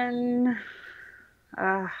formation...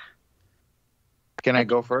 Can I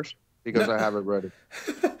go first? Because I have it ready.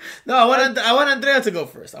 No, I want Andrea to go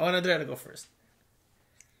first. Let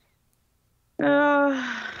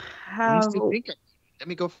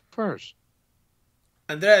me go first.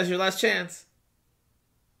 Andrea, it's your last chance.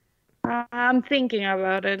 I'm thinking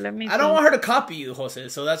about it. I don't want her to copy you, Jose,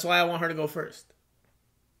 so that's why I want her to go first.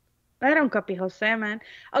 I don't copy Jose, man.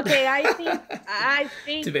 Okay, I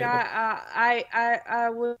think I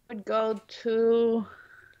would go to...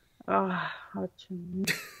 Oh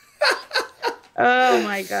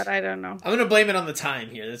my God, I don't know. I'm gonna blame it on the time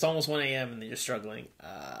here. It's almost 1 a.m. and you're struggling.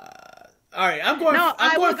 All right, I'm going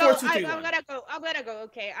 4-2-3-1. I'm gonna go.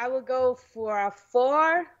 Okay, I will go for a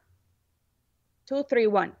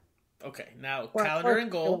 4-2-3-1. Okay, now Callender in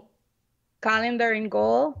goal. Callender in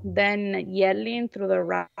goal. Then Yedlin through the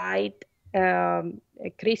right.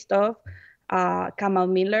 Christoph, Kamal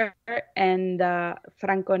Miller, and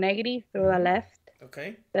Franco Negri through the left.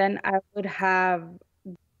 Okay. Then I would have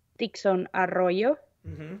Dixon Arroyo.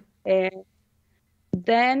 Mm-hmm.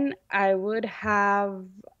 Then I would have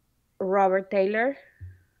Robert Taylor.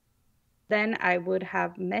 Then I would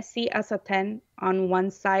have Messi as a 10. On one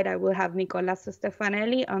side, I will have Nicolas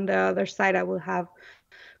Stefanelli. On the other side, I will have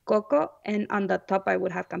Coco. And on the top, I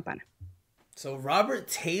would have Campana. So Robert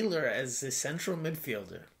Taylor as the central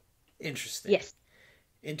midfielder. Interesting. Yes.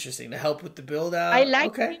 Interesting. To help with the build-out. I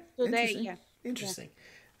like him today. Interesting.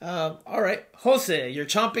 All right. Jose, you're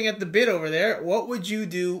chomping at the bit over there. What would you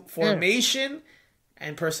do? Formation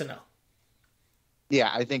and personnel. Yeah,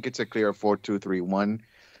 I think it's a clear 4-2-3-1.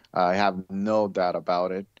 I have no doubt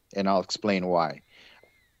about it, and I'll explain why.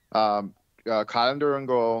 Callender and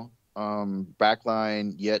goal,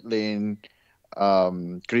 backline, Yedlin,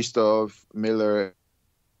 Christoph, Miller,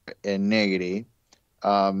 and Negri.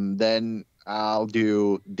 Then I'll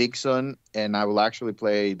do Dixon, and I will actually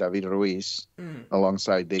play David Ruiz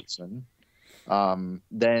alongside Dixon.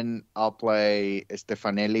 Then I'll play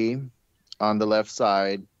Stefanelli on the left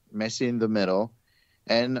side, Messi in the middle,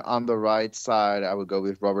 and on the right side, I would go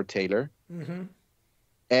with Robert Taylor. Mm-hmm.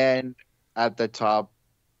 And at the top,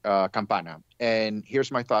 Campana. And here's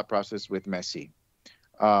my thought process with Messi.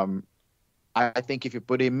 I think if you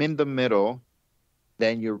put him in the middle,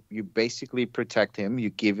 then you basically protect him. You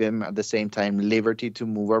give him at the same time liberty to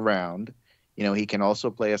move around. He can also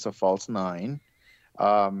play as a false 9.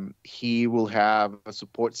 He will have a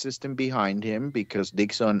support system behind him because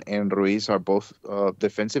Dixon and Ruiz are both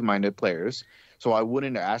defensive-minded players. So I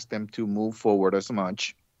wouldn't ask them to move forward as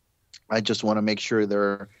much. I just want to make sure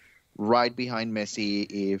they're right behind Messi.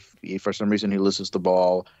 If for some reason he loses the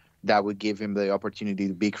ball, that would give him the opportunity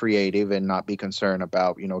to be creative and not be concerned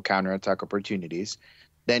about, counterattack opportunities.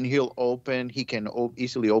 Then he can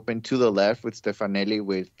easily open to the left with Stefanelli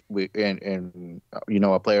and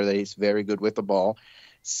a player that is very good with the ball.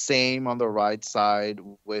 Same on the right side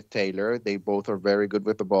with Taylor. They both are very good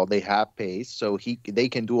with the ball. They have pace, so they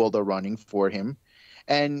can do all the running for him.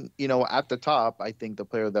 And, at the top, I think the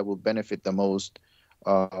player that will benefit the most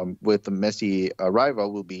with the Messi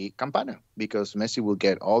arrival will be Campana, because Messi will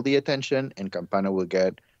get all the attention and Campana will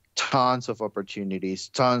get tons of opportunities,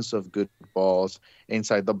 tons of good balls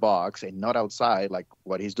inside the box and not outside like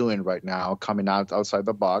what he's doing right now, coming out outside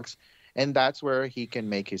the box. And that's where he can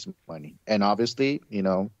make his money. And obviously,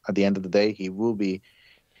 at the end of the day, he will be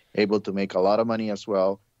able to make a lot of money as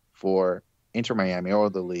well for Inter Miami or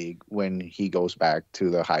the league when he goes back to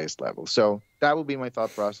the highest level. So that would be my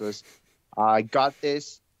thought process. I got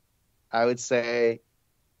this, I would say,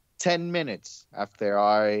 10 minutes after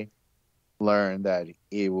I learned that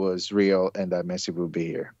it was real and that Messi will be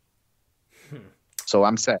here. So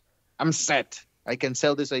I'm set. I can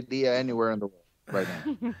sell this idea anywhere in the world right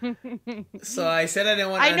now. So I said I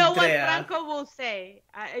didn't want I know Andrea. what Franco will say.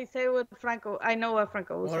 I say what Franco. I know what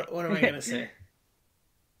Franco will say. What am I gonna say?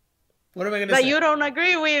 What am I gonna That say? you don't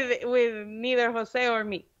agree with neither Jose or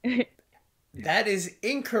me. That is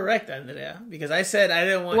incorrect, Andrea, because I said I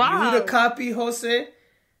didn't want Wow. you to copy Jose,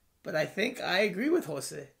 but I think I agree with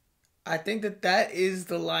Jose. I think that is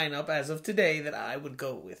the lineup as of today that I would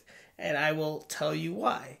go with, and I will tell you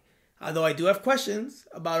why. Although I do have questions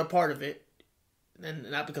about a part of it,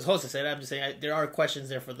 and not because Jose said it, I'm just saying there are questions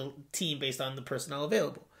there for the team based on the personnel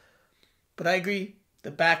available. But I agree.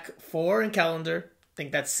 The back four and calendar, I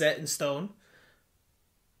think that's set in stone.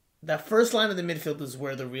 That first line of the midfield is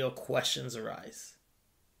where the real questions arise.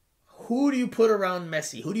 Who do you put around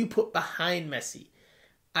Messi? Who do you put behind Messi?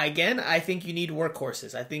 Again, I think you need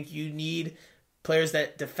workhorses. I think you need players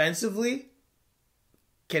that defensively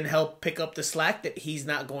can help pick up the slack that he's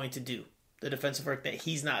not going to do. The defensive work that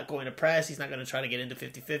he's not going to press. He's not going to try to get into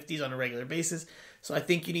 50-50s on a regular basis. So I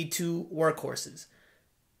think you need two workhorses.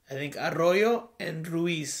 I think Arroyo and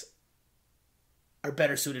Ruiz are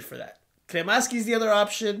better suited for that. Kremaski's the other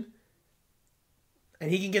option,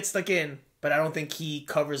 and he can get stuck in, but I don't think he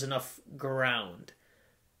covers enough ground.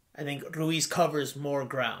 I think Ruiz covers more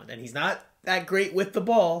ground, and he's not that great with the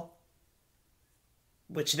ball,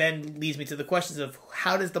 which then leads me to the questions of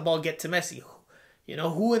how does the ball get to Messi?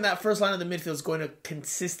 Who in that first line of the midfield is going to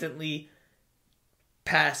consistently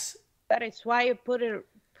pass? That is why you put it.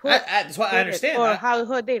 That's why I understand. Or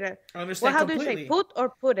how did it? I understand How completely. do you say put or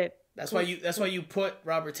put it? That's why you put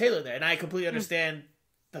Robert Taylor there, and I completely understand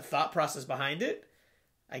the thought process behind it.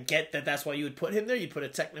 I get that that's why you would put him there. You put a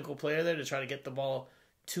technical player there to try to get the ball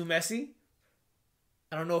to Messi.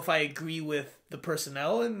 I don't know if I agree with the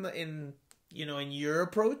personnel in your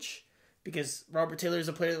approach, because Robert Taylor is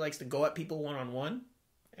a player that likes to go at people one-on-one,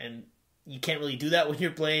 and you can't really do that when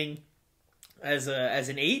you're playing as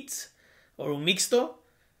an 8 or un mixto,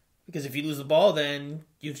 because if you lose the ball, then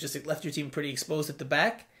you've just left your team pretty exposed at the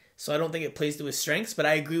back. So I don't think it plays to his strengths, but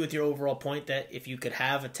I agree with your overall point that if you could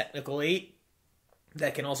have a technical 8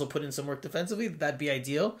 that can also put in some work defensively, that'd be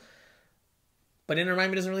ideal. But Inter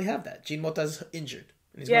Miami doesn't really have that. Jean Mota's injured,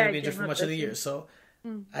 and he's going to be injured for much of the year. So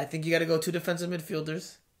I think you got to go two defensive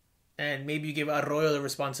midfielders, and maybe you give Arroyo the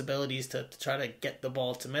responsibilities to try to get the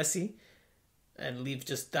ball to Messi, and leave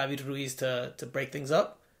just David Ruiz to break things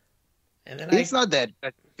up. And then it's not that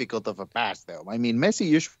difficult of a pass, though. I mean, Messi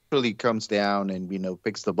usually comes down and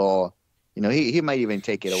picks the ball. He might even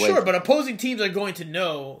take it away. Sure, but opposing teams are going to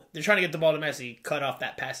know they're trying to get the ball to Messi, cut off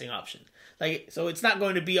that passing option. So it's not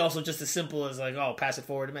going to be also just as simple as pass it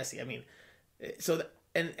forward to Messi. I mean,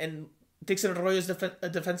 and Dixon Arroyo is a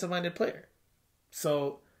defensive-minded player.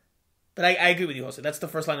 So, but I agree with you, Jose. That's the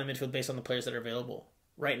first line of midfield based on the players that are available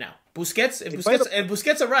right now. If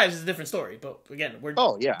Busquets arrives, it's a different story. But again,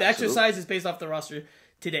 the exercise is based off the roster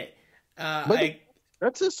today.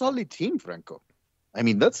 That's a solid team, Franco. I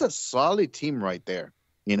mean, that's a solid team right there.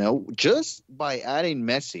 Just by adding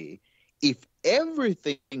Messi, if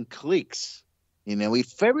everything clicks,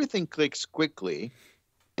 if everything clicks quickly,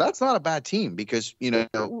 that's not a bad team because,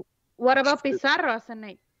 What about Pizarro as an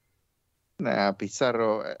 8? Nah,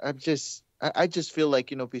 Pizarro, I just feel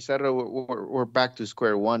like, Pizarro, we're back to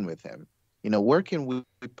square one with him. Where can we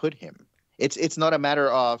put him? It's not a matter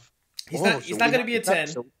of... He's not going to be a 10.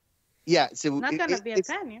 It's not going to be a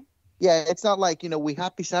 10, yeah. Yeah, it's not like, we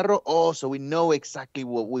have Pizarro, so we know exactly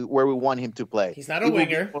where we want him to play. He's not a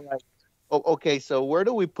winger. Okay, so where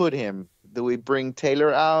do we put him? Do we bring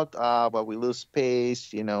Taylor out? But we lose pace.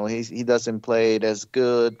 He doesn't play it as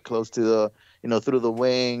good, close to the, through the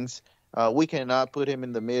wings. We cannot put him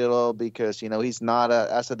in the middle because, he's not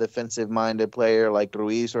as a defensive-minded player like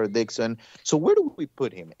Ruiz or Dixon. So where do we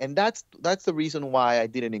put him? And that's the reason why I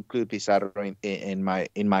didn't include Pizarro in my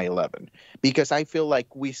 11, because I feel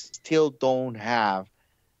like we still don't have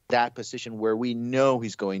that position where we know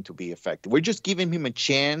he's going to be effective. We're just giving him a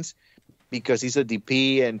chance because he's a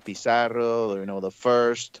DP and Pizarro, the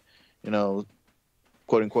first,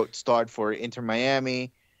 quote-unquote start for Inter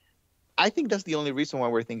Miami. I think that's the only reason why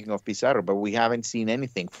we're thinking of Pizarro, but we haven't seen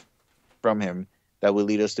anything from him that will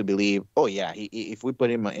lead us to believe, oh yeah, if we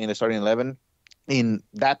put him in the starting 11 in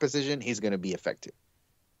that position, he's going to be effective.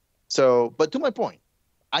 So, but to my point,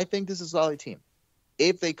 I think this is a solid team.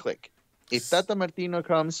 If they click, if Tata Martino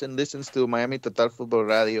comes and listens to Miami Total Football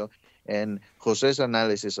Radio and Jose's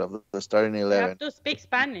analysis of the starting 11. You have to speak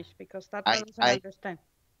Spanish because Tata doesn't understand.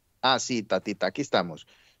 Sí, Tatita, aquí estamos.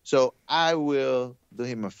 So I will do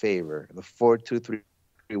him a favor. The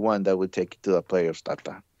 4-2-3-1 that would take you to the playoffs,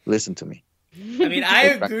 Tata. Listen to me. I mean, I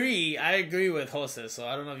agree with Jose, so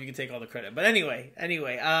I don't know if you can take all the credit. But anyway,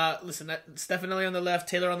 listen, Stefanelli on the left,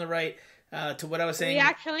 Taylor on the right. To what I was saying,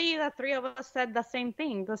 the three of us said the same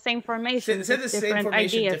thing, the same formation. Said the same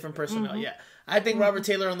formation, ideas. Different personnel. Mm-hmm. Yeah, I think Robert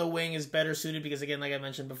Taylor on the wing is better suited because, again, like I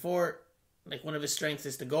mentioned before, like one of his strengths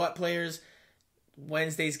is to go at players.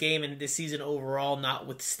 Wednesday's game and this season overall,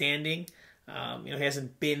 notwithstanding, he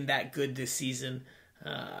hasn't been that good this season.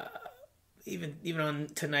 Even on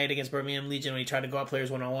tonight against Birmingham Legion, when he tried to go at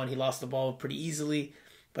players one-on-one, he lost the ball pretty easily.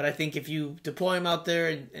 But I think if you deploy him out there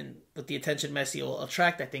and with the attention Messi will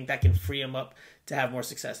attract, I think that can free him up to have more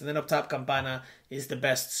success. And then up top, Campana is the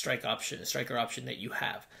best striker option that you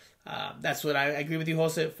have. That's what I agree with you,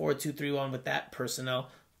 Jose. 4-2-3-1 with that personnel.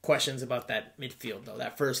 Questions about that midfield, though,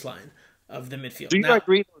 that first line of the midfield. Do you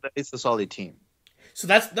agree that it's a solid team? So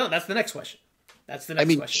that's the next question.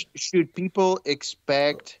 Question. Should people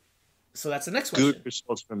expect? So that's the next question. Good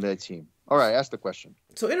results from that team. All right, ask the question.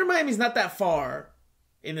 So Inter Miami's not that far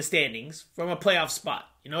in the standings from a playoff spot.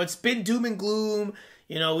 It's been doom and gloom.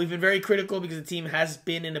 We've been very critical because the team has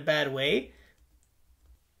been in a bad way.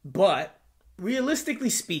 But realistically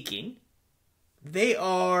speaking, they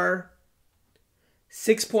are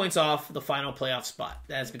 6 points off the final playoff spot.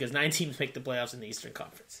 That's because 9 teams make the playoffs in the Eastern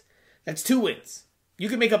Conference. That's 2 wins. You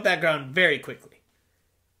can make up that ground very quickly.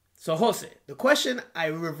 So, Jose, the question, I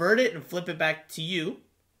revert it and flip it back to you.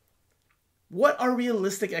 What are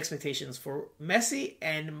realistic expectations for Messi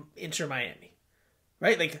and Inter Miami?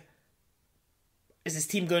 Right? Like, is this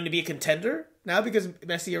team going to be a contender now because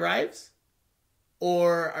Messi arrives?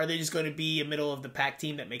 Or are they just going to be a middle-of-the-pack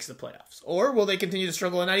team that makes the playoffs? Or will they continue to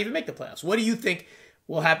struggle and not even make the playoffs? What do you think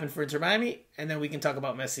will happen for Inter Miami? And then we can talk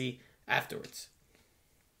about Messi afterwards.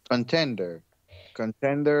 Contender. For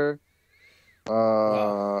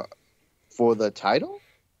the title?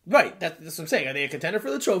 Right, that's what I'm saying. Are they a contender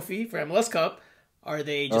for the trophy, for MLS Cup? Are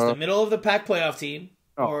they just a middle-of-the-pack playoff team?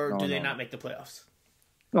 Or do they not make the playoffs?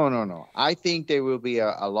 No. I think they will be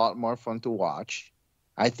a lot more fun to watch.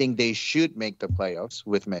 I think they should make the playoffs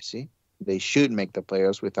with Messi. They should make the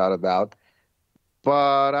playoffs without a doubt.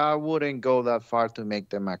 But I wouldn't go that far to make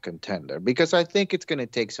them a contender because I think it's going to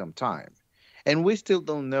take some time. And we still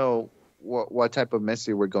don't know what type of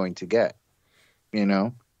Messi we're going to get.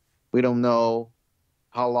 We don't know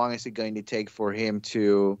how long is it going to take for him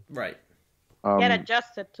to get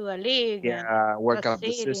adjusted to the league. Yeah, work out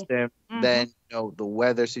the system. Mm-hmm. Then the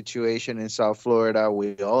weather situation in South Florida.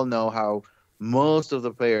 We all know how most of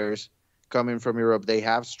the players coming from Europe, they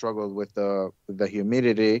have struggled with the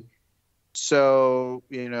humidity. So,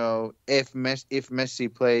 if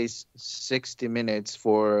Messi plays 60 minutes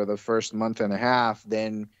for the first month and a half,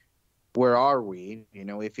 then where are we?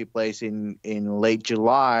 If he plays in late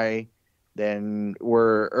July, then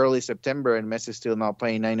we're early September and Messi's still not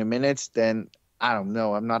playing 90 minutes, then I don't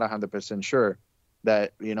know. I'm not 100% sure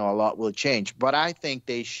that, a lot will change. But I think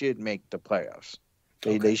they should make the playoffs.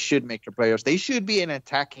 They should make the playoffs. They should be an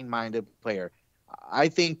attacking-minded player. I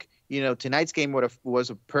think, tonight's game was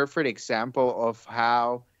a perfect example of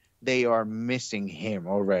how they are missing him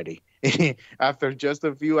already. After just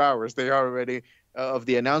a few hours, they are already of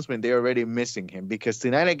the announcement, they're already missing him because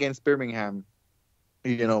tonight against Birmingham,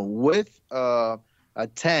 with a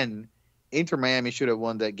 10, Inter Miami should have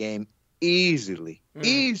won that game easily.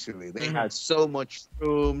 Easily. They had so much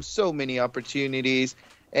room, so many opportunities,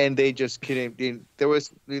 and they just couldn't. There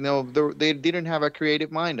was, they didn't have a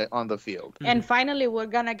creative mind on the field. And finally, we're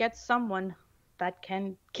gonna get someone that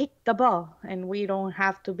can kick the ball, and we don't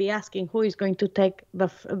have to be asking who is going to take the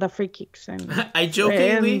free kicks and I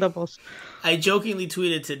jokingly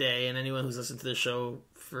tweeted today, and anyone who's listened to the show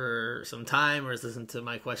for some time or has listened to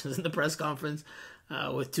my questions in the press conference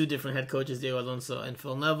with 2 different head coaches, Diego Alonso and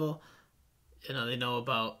Phil Neville, they know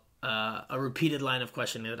about a repeated line of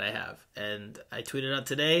questioning that I have, and I tweeted out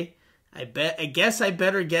today. I guess I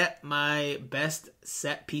better get my best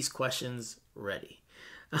set piece questions ready.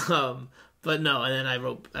 But no, and then I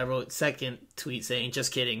wrote second tweet saying,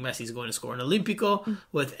 just kidding, Messi's going to score an Olympico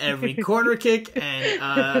with every corner kick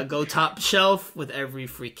and go top shelf with every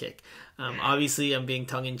free kick. Obviously, I'm being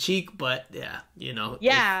tongue-in-cheek, but yeah, you know.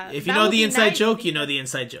 Yeah, if you know the inside joke, you know the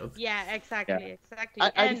inside joke. Yeah, exactly, Yeah. exactly.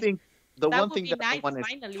 I think the that one would thing be that I nice want to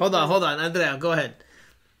finally. Hold on, Andrea, go ahead.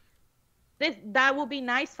 That would be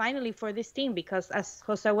nice finally for this team, because as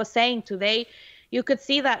Jose was saying today, you could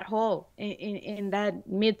see that hole in that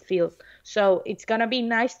midfield. So it's gonna be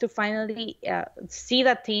nice to finally see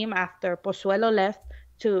that team after Pozuelo left,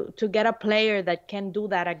 to get a player that can do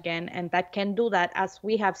that again, and that can do that as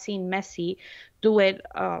we have seen Messi do it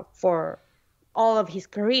for all of his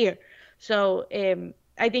career. So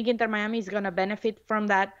I think Inter Miami is going to benefit from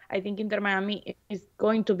that. I think Inter Miami is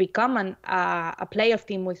going to become a playoff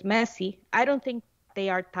team with Messi. I don't think they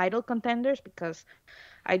are title contenders, because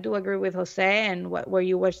I do agree with Jose and where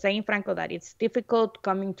you were saying, Franco, that it's difficult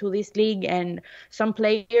coming to this league, and some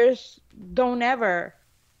players don't ever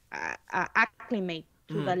acclimate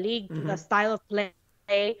to the league, to the style of play,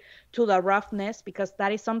 to the roughness, because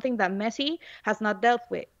that is something that Messi has not dealt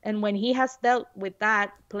with. And when he has dealt with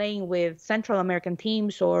that, playing with Central American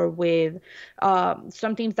teams or with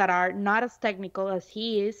some teams that are not as technical as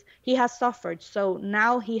he is, he has suffered. So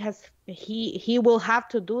now he will have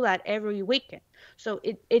to do that every weekend. So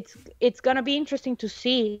it's gonna be interesting to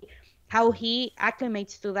see how he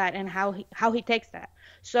acclimates to that and how he takes that.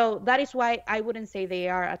 So that is why I wouldn't say they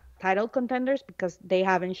are a title contenders, because they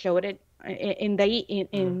haven't showed it in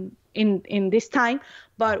this time.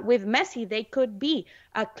 But with Messi, they could be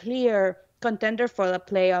a clear contender for the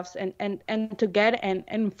playoffs, and to get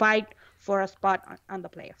and fight for a spot on the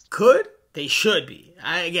playoffs. Could they should be?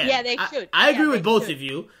 They should. I agree with both of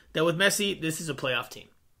you that with Messi, this is a playoff team,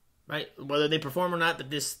 right? Whether they perform or not,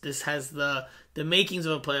 that this has the makings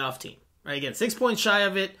of a playoff team, right? Again, 6 points shy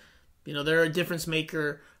of it. You know, they're a difference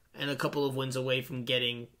maker and a couple of wins away from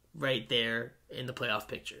getting right there in the playoff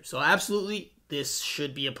picture. So absolutely, this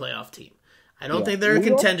should be a playoff team. I don't think they're a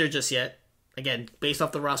contender just yet. Again, based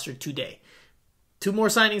off the roster today. 2 more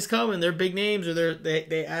signings come and they're big names, or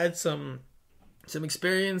they add some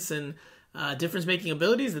experience and difference-making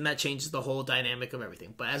abilities, then that changes the whole dynamic of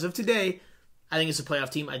everything. But as of today, I think it's a playoff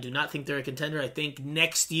team. I do not think they're a contender. I think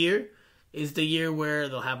next year is the year where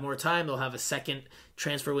they'll have more time. They'll have a second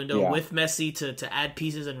transfer window with Messi to add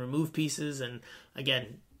pieces and remove pieces, and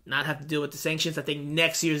again, not have to deal with the sanctions. I think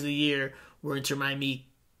next year's the year where Inter Miami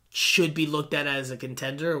should be looked at as a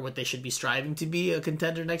contender, or what they should be striving to be a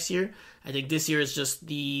contender next year. I think this year is just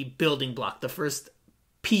the building block, the first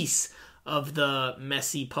piece of the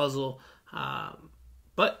Messi puzzle.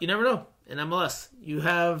 But you never know. In MLS, you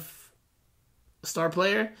have a star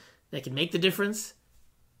player that can make the difference.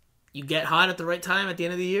 You get hot at the right time at the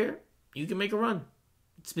end of the year, you can make a run.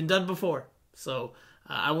 It's been done before. So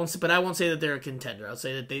I won't say that they're a contender. I'll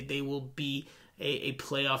say that they will be a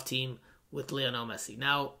playoff team with Lionel Messi.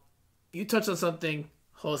 Now, you touched on something,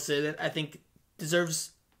 Jose, that I think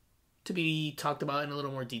deserves to be talked about in a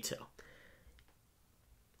little more detail.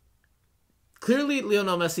 Clearly,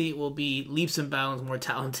 Lionel Messi will be leaps and bounds more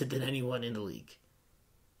talented than anyone in the league.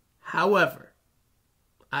 However,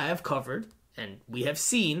 I have covered, and we have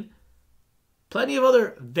seen, plenty of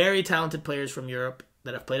other very talented players from Europe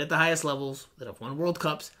that have played at the highest levels, that have won World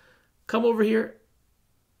Cups, come over here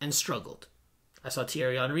and struggled. I saw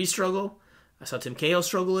Thierry Henry struggle. I saw Tim Cahill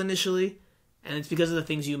struggle initially, and it's because of the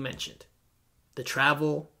things you mentioned. The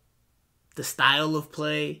travel, the style of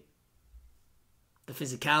play, the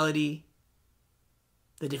physicality,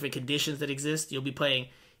 the different conditions that exist. You'll be playing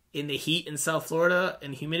in the heat in South Florida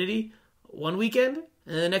and humidity one weekend,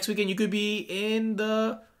 and then the next weekend you could be in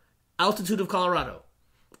the altitude of Colorado,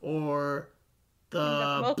 or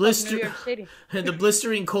the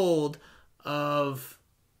blistering cold of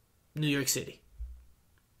New York City.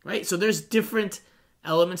 Right? So there's different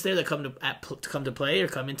elements there that come into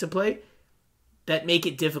play that make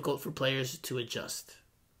it difficult for players to adjust.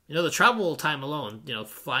 You know, the travel time alone,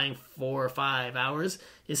 flying 4 or 5 hours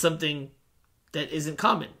is something that isn't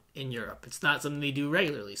common in Europe. It's not something they do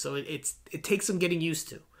regularly. So it takes some getting used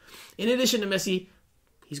to. In addition to Messi,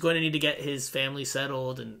 he's going to need to get his family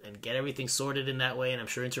settled and get everything sorted in that way. And I'm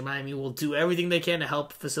sure Inter Miami will do everything they can to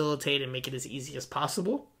help facilitate and make it as easy as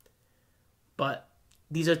possible. But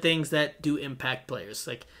these are things that do impact players.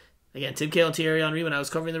 Like, again, Tim Cahill and Thierry Henry, when I was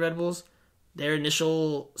covering the Red Bulls, their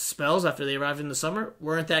initial spells after they arrived in the summer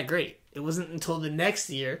weren't that great. It wasn't until the next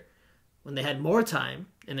year, when they had more time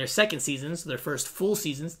in their second seasons, their first full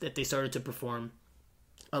seasons, that they started to perform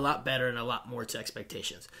a lot better and a lot more to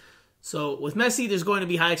expectations. So with Messi, there's going to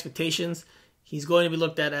be high expectations. He's going to be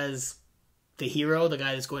looked at as the hero, the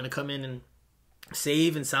guy that's going to come in and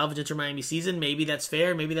save and salvage Inter Miami season. Maybe that's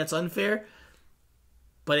fair, maybe that's unfair.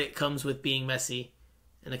 But it comes with being Messi,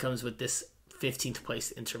 and it comes with this 15th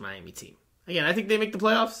place Inter Miami team. Again, I think they make the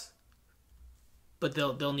playoffs, but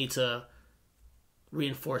they'll need to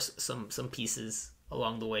reinforce some pieces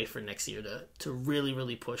along the way for next year to really,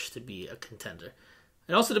 really push to be a contender.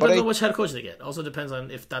 It also depends on which head coach they get. It also depends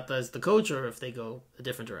on if Tata is the coach or if they go a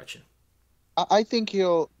different direction. I think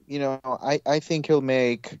I think he'll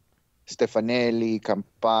make Stefanelli,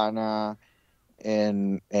 Campana,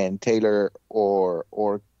 and Taylor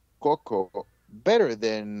or Coco better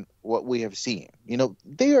than what we have seen.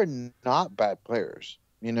 They are not bad players.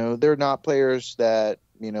 They're not players that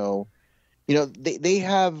they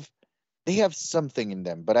have something in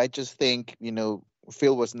them. But I just think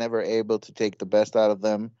Phil was never able to take the best out of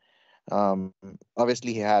them.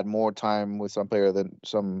 Obviously, he had more time with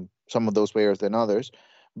some of those players than others.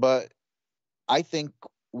 But I think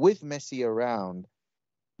with Messi around,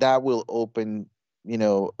 that will open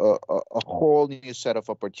a whole new set of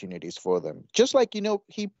opportunities for them. Just like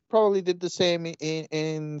he probably did the same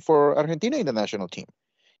in for Argentina in the national team.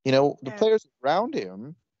 The players around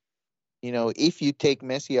him. If you take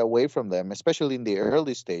Messi away from them, especially in the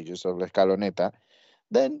early stages of La Escaloneta,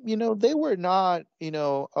 then they were not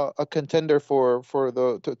a contender to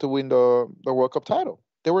win the World Cup title.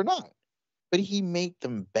 They were not, but he made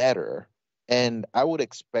them better, and I would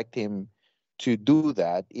expect him to do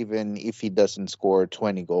that even if he doesn't score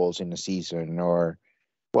 20 goals in a season or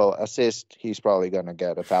assist. He's probably gonna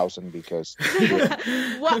get 1,000 because.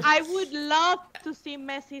 Well, I would love to see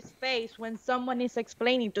Messi's face when someone is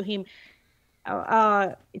explaining to him,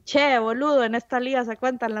 che, boludo, en esta liga se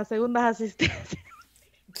cuentan las segundas asistencias.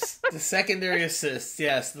 The secondary assists,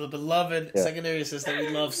 yes, the beloved secondary assist that we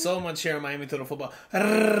love so much here on Miami Total Football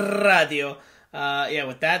Radio.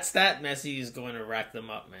 With that stat, Messi is going to rack them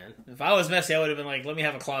up, man. If I was Messi, I would have been like, let me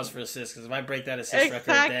have a clause for assists, because if I break that assist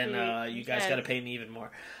record, then you guys got to pay me even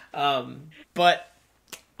more. But,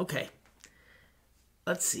 okay.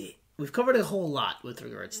 Let's see. We've covered a whole lot with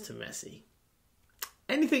regards to Messi.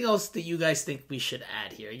 Anything else that you guys think we should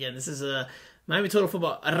add here? Again, this is a Miami Total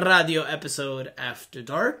Football Radio episode after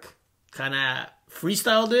dark. Kind of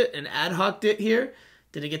freestyled it and ad hoc'd it here.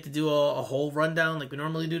 Didn't get to do a whole rundown like we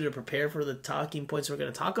normally do to prepare for the talking points we're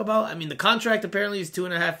going to talk about. I mean, the contract apparently is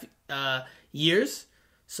 2.5 years.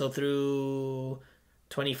 So through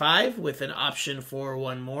 25 with an option for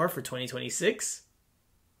one more for 2026.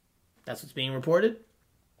 That's what's being reported.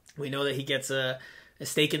 We know that he gets a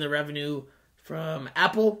stake in the revenue from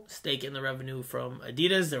Apple, stake in the revenue from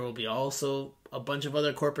Adidas. There will be also a bunch of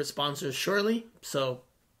other corporate sponsors shortly. So,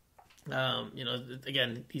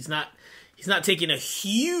 again, he's not taking a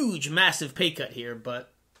huge, massive pay cut here,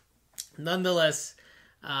 but nonetheless,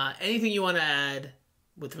 anything you want to add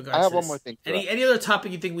with regards to this? I have one more thing. Any other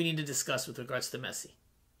topic you think we need to discuss with regards to Messi?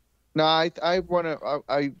 No, I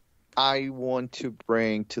want to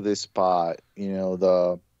bring to this spot,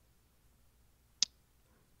 the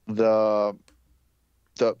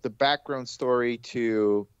background story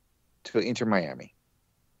to Inter Miami,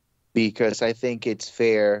 because I think it's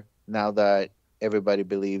fair now that everybody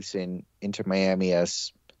believes in Inter Miami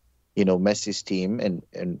as Messi's team, and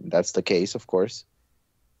that's the case, of course.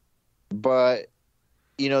 But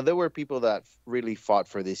there were people that really fought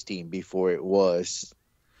for this team before it was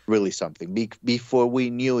really something. Before we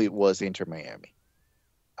knew it was Inter Miami,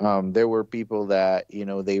 there were people that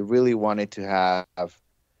they really wanted to have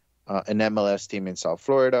an MLS team in South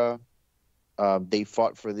Florida. They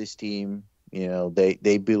fought for this team.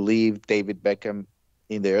 They believed David Beckham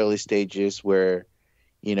in the early stages, where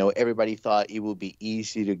everybody thought it would be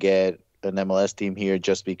easy to get an MLS team here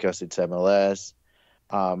just because it's MLS.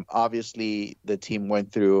 Obviously, the team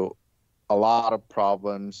went through a lot of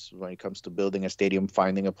problems when it comes to building a stadium,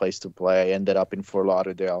 finding a place to play, ended up in Fort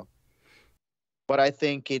Lauderdale. But I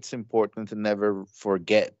think it's important to never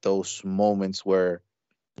forget those moments where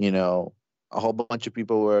a whole bunch of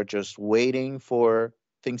people were just waiting for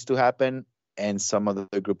things to happen, and some of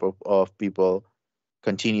the group of people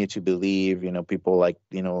continue to believe. People like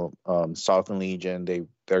Southern Legion.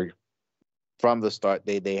 They're from the start.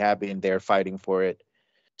 They have been there fighting for it.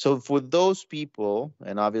 So for those people,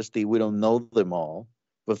 and obviously we don't know them all,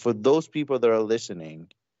 but for those people that are listening,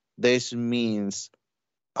 this means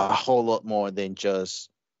a whole lot more than just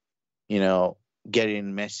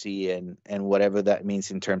getting Messi and whatever that means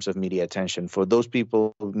in terms of media attention. For those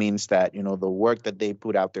people, it means that the work that they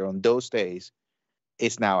put out there on those days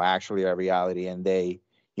is now actually a reality, and they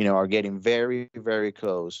are getting very, very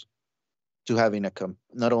close to having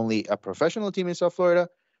not only a professional team in South Florida,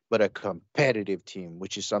 but a competitive team,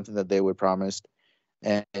 which is something that they were promised,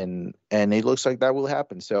 and it looks like that will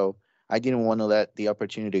happen. So I didn't want to let the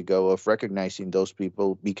opportunity go of recognizing those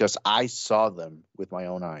people because I saw them with my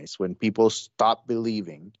own eyes when people stopped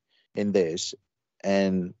believing in this.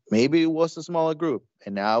 And maybe it was a smaller group,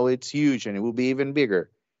 and now it's huge and it will be even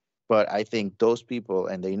bigger. But I think those people,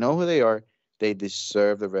 and they know who they are, they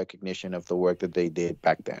deserve the recognition of the work that they did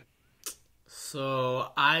back then. So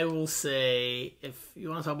I will say, if you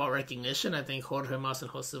want to talk about recognition, I think Jorge Mas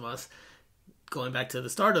and Jose Mas, going back to the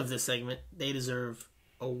start of this segment, they deserve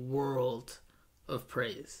a world of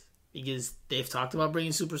praise because they've talked about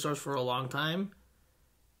bringing superstars for a long time,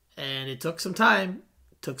 and it took some time,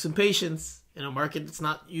 took some patience in a market that's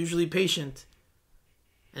not usually patient,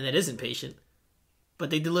 and that isn't patient,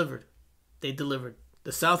 but they delivered. They delivered.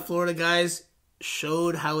 The South Florida guys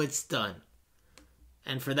showed how it's done,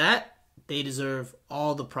 and for that, they deserve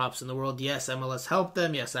all the props in the world. Yes, MLS helped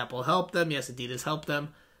them. Yes, Apple helped them. Yes, Adidas helped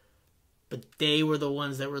them. But they were the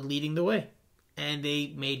ones that were leading the way. And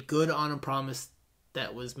they made good on a promise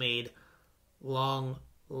that was made long,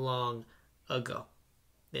 long ago.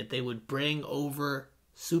 That they would bring over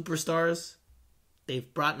superstars.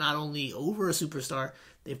 They've brought not only over a superstar,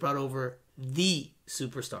 they've brought over the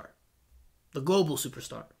superstar. The global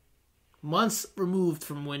superstar. Months removed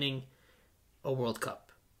from winning a World Cup.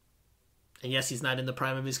 And yes, he's not in the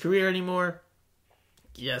prime of his career anymore.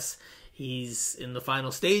 Yes, he's in the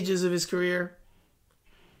final stages of his career.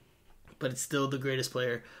 But it's still the greatest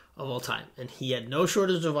player of all time. And he had no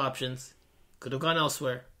shortage of options. Could have gone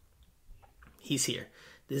elsewhere. He's here.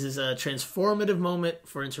 This is a transformative moment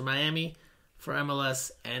for Inter Miami, for MLS,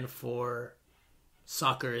 and for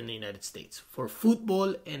soccer in the United States. For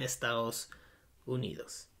Futbol en Estados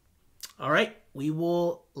Unidos. All right, we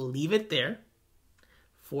will leave it there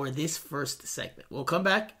for this first segment. We'll come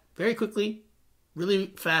back very quickly,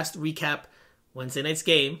 really fast recap Wednesday night's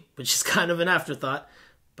game, which is kind of an afterthought,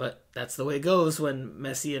 but that's the way it goes when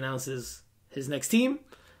Messi announces his next team,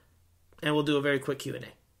 and we'll do a very quick Q&A.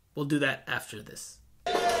 We'll do that after this.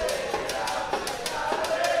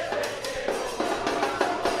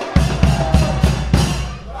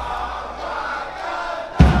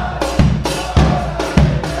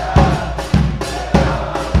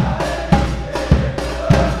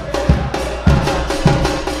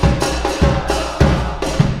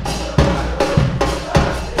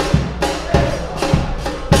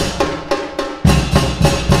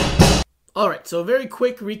 So a very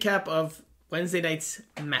quick recap of Wednesday night's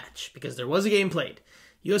match, because there was a game played.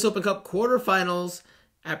 U.S. Open Cup quarterfinals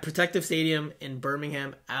at Protective Stadium in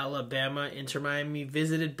Birmingham, Alabama. Inter Miami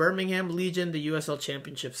visited Birmingham Legion, the USL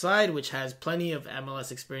Championship side, which has plenty of MLS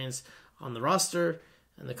experience on the roster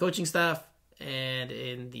and the coaching staff and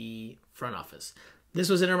in the front office. This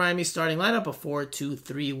was Inter Miami's starting lineup of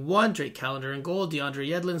 4-2-3-1. Drake Callender in goal, DeAndre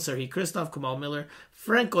Yedlin, Serhii Christoph, Kamal Miller,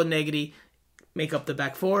 Franco Negri make up the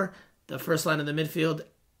back four. The first line of the midfield,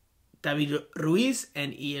 David Ruiz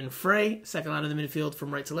and Ian Frey. Second line of the midfield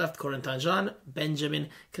from right to left, Corentin Jean, Benjamin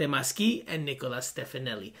Kremaski, and Nicolas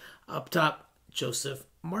Stefanelli. Up top, Joseph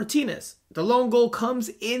Martinez. The lone goal comes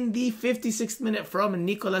in the 56th minute from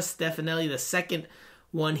Nicolas Stefanelli, the second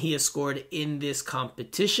one he has scored in this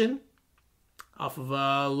competition, off of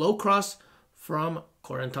a low cross from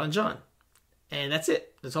Corentin Jean. And that's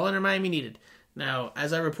it. That's all Inter Miami needed. Now,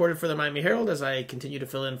 as I reported for the Miami Herald, as I continue to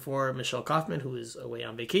fill in for Michelle Kaufman, who is away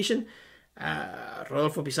on vacation,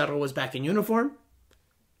 Rodolfo Pizarro was back in uniform.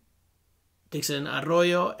 Dixon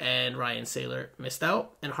Arroyo and Ryan Saylor missed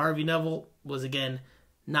out. And Harvey Neville was, again,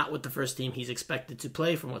 not with the first team he's expected to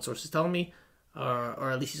play, from what sources tell me. Or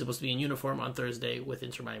at least he's supposed to be in uniform on Thursday with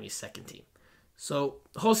Inter Miami's second team. So,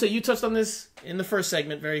 Jose, you touched on this in the first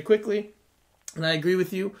segment very quickly. And I agree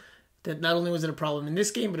with you that not only was it a problem in this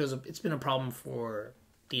game, but it's been a problem for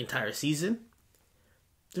the entire season.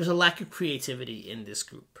 There's a lack of creativity in this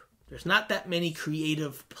group. There's not that many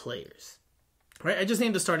creative players. Right? I just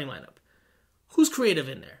named the starting lineup. Who's creative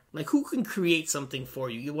in there? Like, who can create something for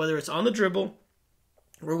you, whether it's on the dribble,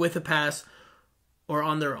 or with a pass, or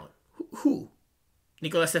on their own? Who?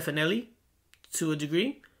 Nicolas Stefanelli, to a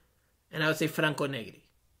degree, and I would say Franco Negri.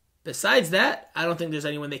 Besides that, I don't think there's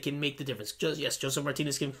anyone that can make the difference. Yes, Joseph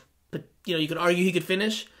Martinez can, but you could argue he could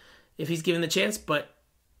finish if he's given the chance, but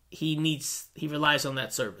he relies on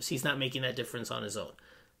that service. He's not making that difference on his own.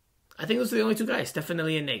 I think those are the only two guys,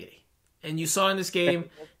 Stefanelli and Negri. And you saw in this game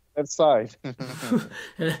that side.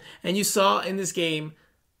 and you saw in this game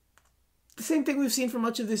the same thing we've seen for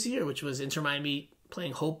much of this year, which was Inter Miami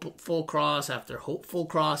playing hopeful cross after hopeful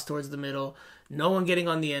cross towards the middle, no one getting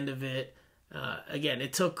on the end of it. Again,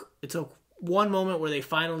 it took one moment where they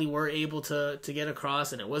finally were able to get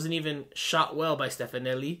across, and it wasn't even shot well by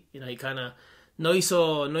Stefanelli. He kind of no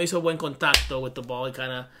hizo buen contacto with the ball. He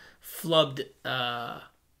kind of flubbed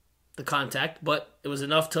the contact, but it was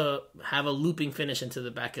enough to have a looping finish into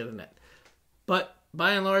the back of the net. But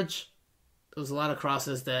by and large, there was a lot of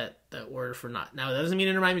crosses that were for naught. Now, that doesn't mean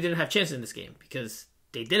Inter Miami didn't have chances in this game, because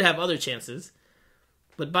they did have other chances.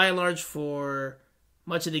 But by and large, for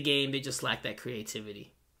much of the game, they just lacked that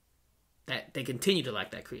creativity. That they continue to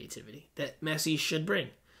lack that creativity that Messi should bring.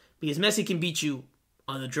 Because Messi can beat you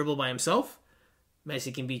on the dribble by himself.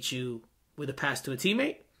 Messi can beat you with a pass to a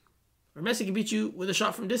teammate. Or Messi can beat you with a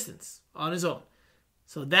shot from distance on his own.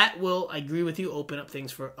 So that will, I agree with you, open up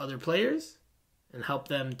things for other players and help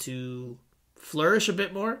them to flourish a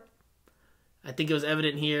bit more. I think it was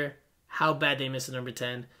evident here how bad they missed the number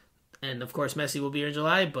 10. And, of course, Messi will be here in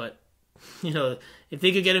July. But, if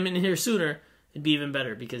they could get him in here sooner, it'd be even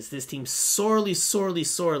better. Because this team sorely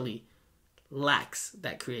lacks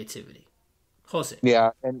that creativity. Jose. Yeah,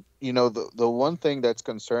 and, the one thing that's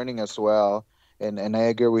concerning as well, and I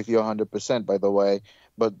agree with you 100%, by the way,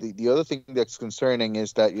 but the other thing that's concerning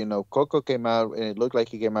is that, Coco came out, and it looked like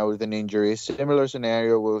he came out with an injury. Similar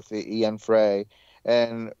scenario with the Ian Frey.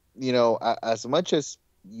 And, as much as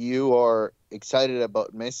you are excited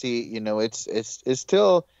about Messi, it's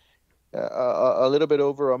still a little bit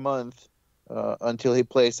over a month until he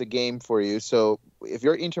plays a game for you. So if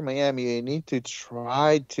you're Inter Miami, you need to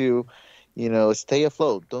try to, stay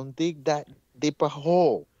afloat. Don't dig that deep a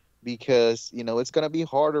hole, because, it's going to be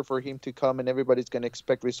harder for him to come, and everybody's going to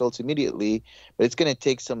expect results immediately, but it's going to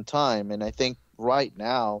take some time. And I think right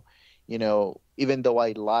now, even though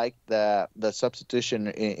I like the substitution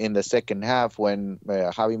in the second half when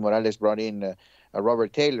Javi Morales brought in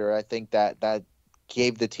Robert Taylor, I think that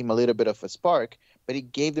gave the team a little bit of a spark, but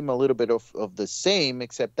it gave them a little bit of the same,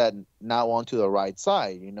 except that now onto the right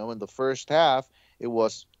side. In the first half, it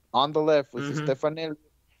was on the left with Stefanelli,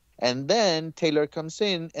 and then Taylor comes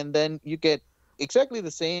in, and then you get exactly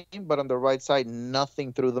the same, but on the right side,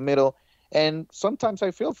 nothing through the middle. And sometimes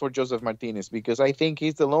I feel for Joseph Martinez, because I think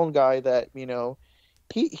he's the lone guy that,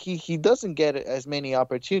 he doesn't get as many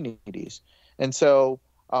opportunities. And so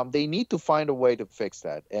they need to find a way to fix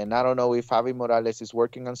that. And I don't know if Javi Morales is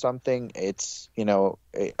working on something. It's,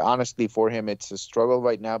 honestly, for him, it's a struggle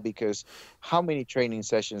right now, because how many training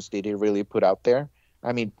sessions did he really put out there?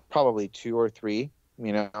 I mean, probably 2 or 3.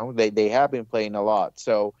 They have been playing a lot.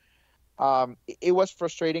 So it was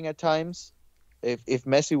frustrating at times. If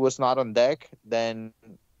Messi was not on deck, then,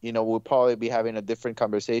 we'll probably be having a different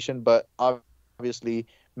conversation. But obviously,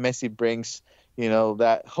 Messi brings,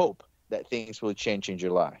 that hope that things will change in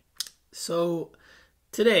July. So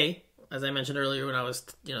today, as I mentioned earlier, when I was,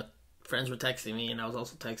 friends were texting me, and I was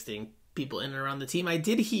also texting people in and around the team, I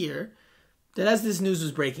did hear that as this news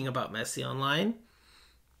was breaking about Messi online,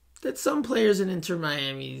 that some players in Inter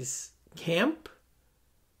Miami's camp,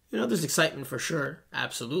 there's excitement for sure,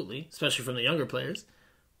 absolutely, especially from the younger players,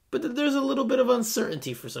 but that there's a little bit of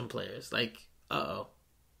uncertainty for some players. Like, what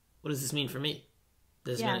does this mean for me?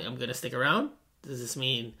 Does this mean I'm going to stick around? Does this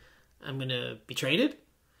mean I'm going to be traded?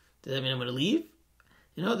 Does that mean I'm going to leave?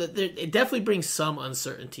 It definitely brings some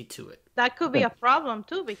uncertainty to it. That could be a problem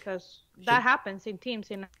too, because that happens in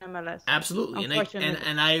teams in MLS. Absolutely,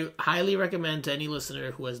 and I highly recommend to any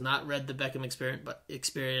listener who has not read the Beckham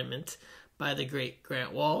Experiment by the great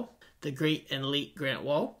Grant Wall, the great and late Grant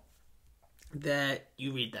Wall, that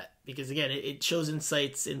you read that, because again, it shows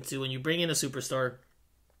insights into when you bring in a superstar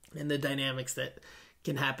and the dynamics that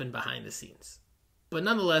can happen behind the scenes. But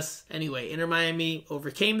nonetheless, anyway, Inter Miami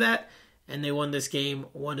overcame that, and they won this game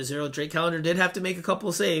 1-0. Drake Callender did have to make a couple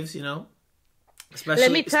of saves, especially,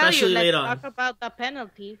 let me tell you, let's talk about the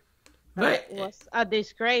penalty. Right. It was a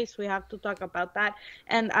disgrace. We have to talk about that.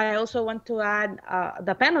 And I also want to add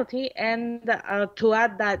the penalty, and to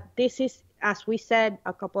add that this is, as we said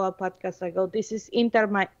a couple of podcasts ago, this is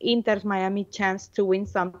Inter's Miami chance to win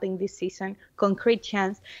something this season, concrete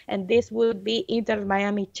chance. And this would be Inter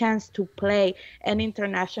Miami chance to play an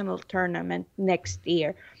international tournament next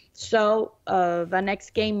year. So the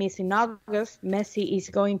next game is in August. Messi is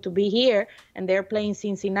going to be here, and they're playing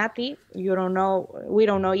Cincinnati. We don't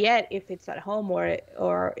know yet if it's at home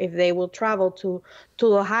or if they will travel to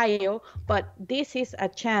Ohio. But this is a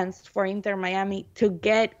chance for Inter Miami to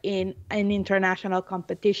get in an international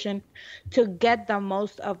competition, to get the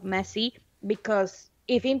most of Messi, because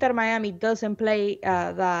if Inter Miami doesn't play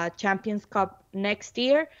the Champions Cup next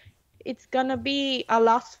year, it's going to be a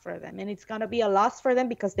loss for them. And it's going to be a loss for them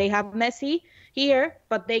because they have Messi here,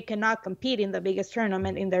 but they cannot compete in the biggest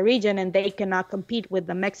tournament in the region, and they cannot compete with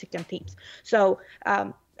the Mexican teams. So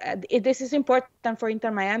this is important for Inter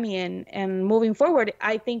Miami, and moving forward,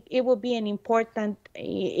 I think it will be an important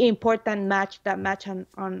match, that match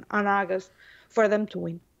on August, for them to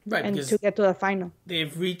win. Right, and because to get to the final.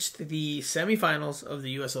 they've reached the semifinals of the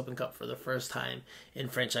U.S. Open Cup for the first time in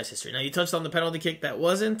franchise history. Now, you touched on the penalty kick that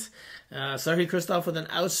wasn't. Sergei Kristoff with an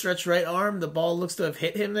outstretched right arm. The ball looks to have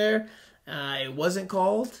hit him there. It wasn't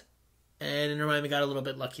called. And Inter Miami got a little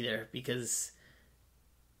bit lucky there because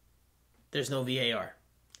there's no VAR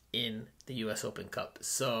in the U.S. Open Cup.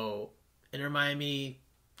 So Inter Miami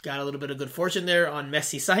got a little bit of good fortune there on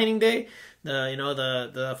Messi signing day.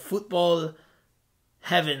 The Futbol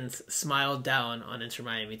heavens smiled down on Inter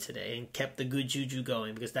Miami today and kept the good juju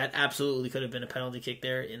going, because that absolutely could have been a penalty kick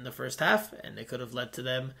there in the first half, and it could have led to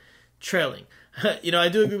them trailing. I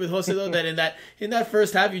do agree with Jose though that in that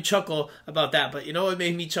first half you chuckle about that, but what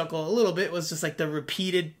made me chuckle a little bit was just like the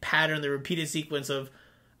repeated pattern, the repeated sequence of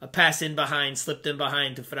a pass in behind, slipped in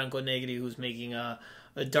behind to Franco Negri, who's making a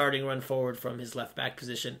darting run forward from his left back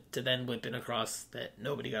position to then whip in across that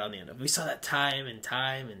nobody got on the end of. We saw that time and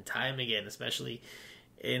time and time again, especially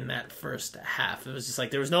in that first half. It was just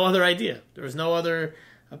like there was no other idea. There was no other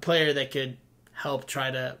player that could help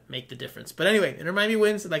try to make the difference. But anyway, Inter Miami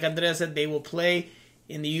wins. Like Andrea said, they will play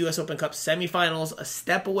in the U.S. Open Cup semifinals, a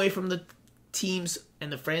step away from the team's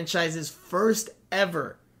and the franchise's first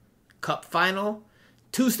ever Cup final,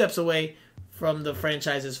 2 steps away from the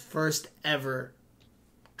franchise's first ever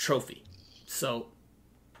trophy. So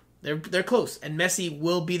they're close, and Messi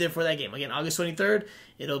will be there for that game. Again, August 23rd,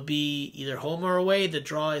 it'll be either home or away. The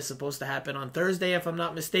draw is supposed to happen on Thursday, if I'm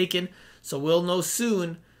not mistaken. So we'll know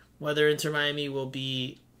soon whether Inter Miami will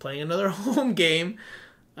be playing another home game,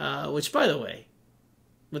 which, by the way,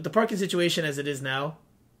 with the parking situation as it is now,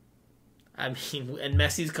 I mean, and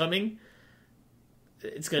Messi's coming,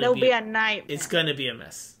 it'll be a nightmare. It's going to be a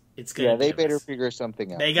mess. They better figure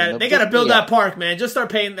something out. They got to build that park, man. Just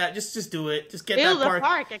start paying that. Just do it. Just get build that park. Build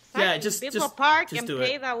a park, exactly. Yeah, just build a park and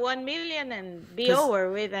pay it. that $1 million and be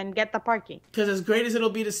over with and get the parking. Because as great as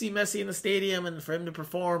it'll be to see Messi in the stadium and for him to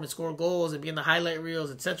perform and score goals and be in the highlight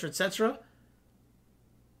reels, etc., etc.,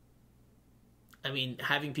 I mean,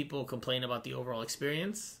 having people complain about the overall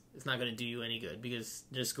experience is not going to do you any good, because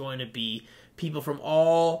there's going to be people from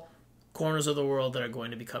all corners of the world that are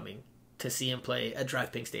going to be coming to see him play at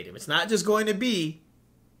DraftKings Stadium. It's not just going to be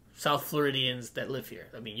South Floridians that live here.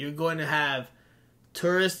 I mean, you're going to have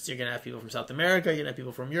tourists, you're going to have people from South America, you're going to have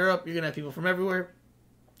people from Europe, you're going to have people from everywhere.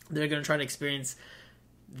 They're going to try to experience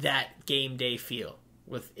that game day feel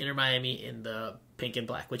with Inter Miami in the pink and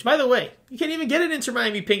black, which, by the way, you can't even get an Inter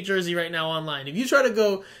Miami pink jersey right now online. If you try to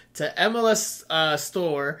go to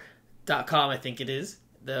MLSstore.com, I think it is,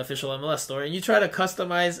 the official MLS store, and you try to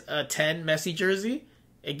customize a 10 Messi jersey,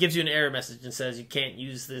 it gives you an error message and says you can't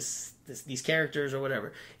use these characters or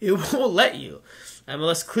whatever. It won't let you.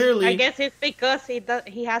 MLS clearly... I guess it's because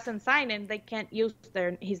he hasn't signed and they can't use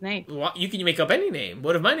his name. Well, you can make up any name.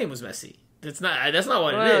 What if my name was Messi? That's not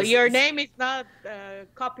what it is. Your name is not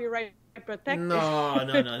copyright protected. No.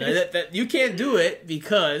 that you can't do it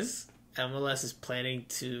because MLS is planning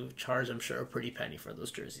to charge, I'm sure, a pretty penny for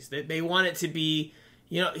those jerseys. They want it to be...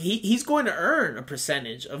 he's going to earn a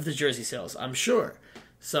percentage of the jersey sales, I'm sure.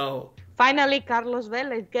 So finally, Carlos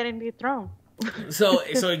Vela is getting dethroned. So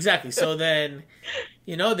exactly. So then,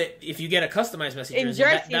 that if you get a customized Messi jersey,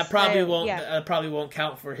 that probably won't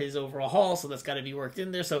count for his overall haul. So that's got to be worked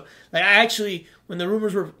in there. So like, I actually, when the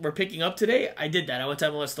rumors were picking up today, I did that. I went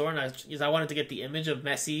to MLS store and I wanted to get the image of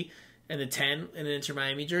Messi and the 10 in an Inter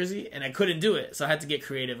Miami jersey, and I couldn't do it. So I had to get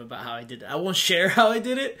creative about how I did it. I won't share how I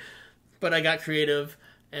did it, but I got creative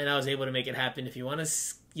and I was able to make it happen. If you want to,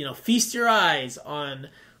 feast your eyes on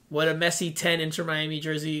what a Messi 10 Inter Miami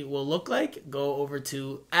jersey will look like, go over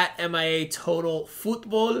to @MIA Total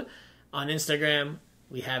Futbol on Instagram.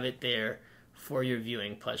 We have it there for your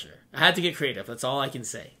viewing pleasure. I had to get creative. That's all I can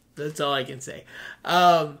say.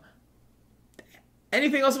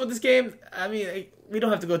 Anything else about this game? I mean, we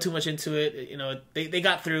don't have to go too much into it. They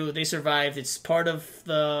got through. They survived. It's part of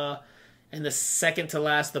the second to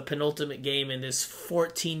last, the penultimate game in this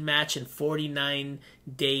 14-match and 49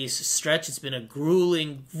 days stretch. It's been a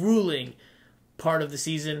grueling part of the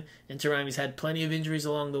season. Inter Miami's had plenty of injuries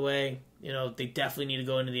along the way. They definitely need to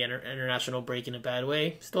go into the international break in a bad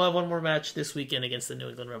way. Still have one more match this weekend against the New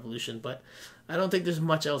England Revolution, but I don't think there's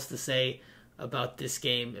much else to say about this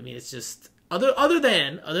game. I mean, it's just other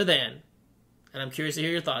than, and I'm curious to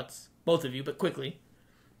hear your thoughts, both of you, but quickly.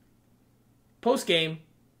 Post game,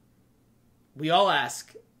 we all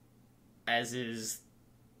ask, as is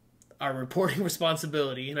our reporting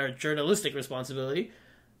responsibility and our journalistic responsibility,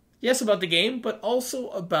 yes, about the game, but also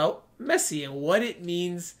about Messi and what it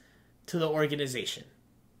means to the organization.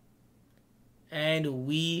 And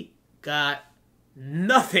we got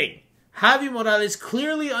nothing. Javi Morales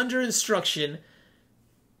clearly under instruction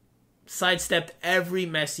sidestepped every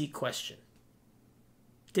Messi question.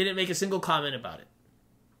 Didn't make a single comment about it.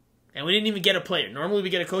 And we didn't even get a player. Normally we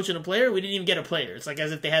get a coach and a player. We didn't even get a player. It's like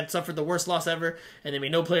as if they had suffered the worst loss ever and they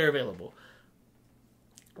made no player available.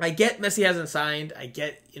 I get Messi hasn't signed. I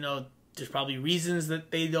get, there's probably reasons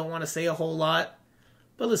that they don't want to say a whole lot.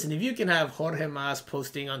 But listen, if you can have Jorge Mas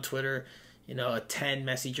posting on Twitter, a 10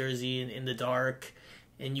 Messi jersey in the dark,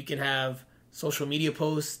 and you can have social media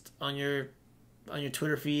posts on your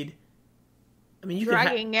Twitter feed. I mean, you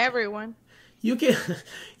dragging everyone. You can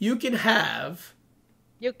have.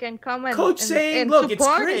 You can come and coach saying, "Look, it's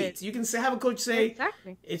great." It. You can have a coach say,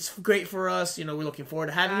 "Exactly, it's great for us." We're looking forward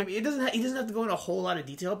to having him. He doesn't have to go into a whole lot of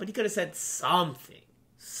detail, but he could have said something.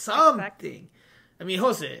 Exactly. I mean,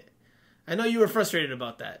 Jose, I know you were frustrated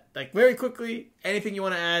about that. Like, very quickly, anything you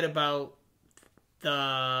want to add about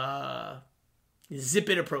the zip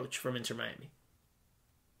it approach from Inter Miami?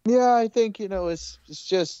 Yeah, I think it's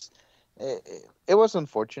just it was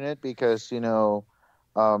unfortunate because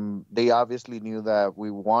they obviously knew that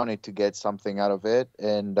we wanted to get something out of it,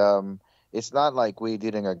 and it's not like we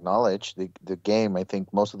didn't acknowledge the game. I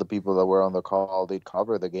think most of the people that were on the call did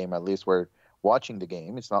cover the game, at least were watching the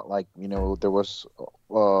game. It's not like there was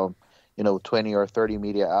 20 or 30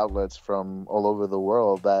 media outlets from all over the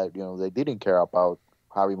world that they didn't care about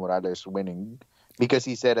Javi Morales winning, because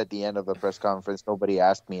he said at the end of the press conference, nobody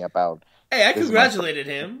asked me about. Hey, I congratulated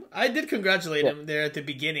him. I did congratulate him there at the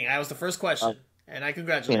beginning. I was the first question. And I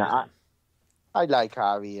congratulate him. I like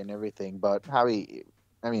Javi and everything, but Messi.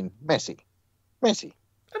 I mean,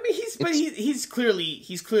 he's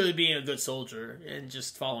clearly being a good soldier and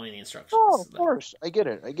just following the instructions. Oh, of course, I get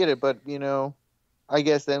it. But I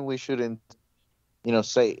guess then we shouldn't,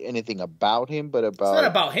 say anything about him, but about. It's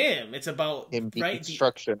not about him. It's about him being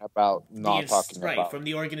instruction about not talking right, about from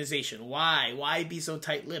the organization. Why be so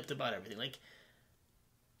tight-lipped about everything? Like,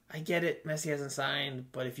 I get it. Messi hasn't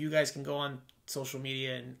signed, but if you guys can go on social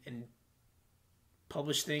media and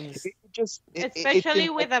publish things, especially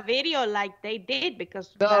with a video like they did,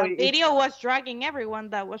 because the video was dragging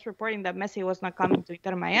everyone that was reporting that Messi was not coming to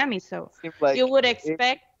Inter Miami. So you would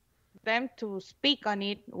expect them to speak on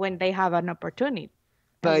it when they have an opportunity.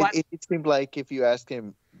 No, it seemed like if you ask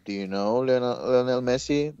him, do you know Lionel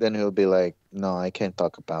Messi? Then he'll be like, no, I can't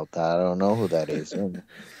talk about that. I don't know who that is. And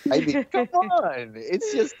I mean, come on.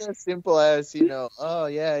 It's just as simple as, oh,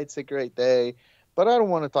 yeah, it's a great day. But I don't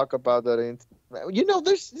want to talk about that.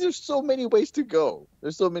 There's so many ways to go.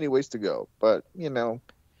 But,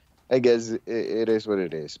 I guess it is what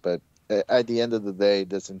it is. But at the end of the day, it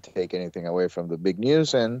doesn't take anything away from the big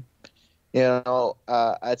news. And,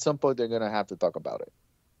 at some point, they're going to have to talk about it.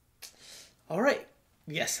 All right.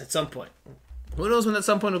 Yes, at some point. Who knows when that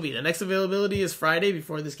some point will be? The next availability is Friday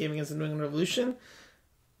before this game against the New England Revolution.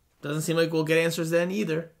 Doesn't seem like we'll get answers then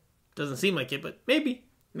either. Doesn't seem like it, but maybe.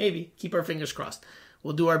 Keep our fingers crossed.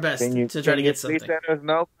 We'll do our best to try to get something. Please let us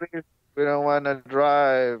know, please. We don't want to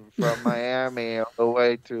drive from Miami all the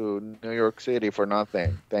way to New York City for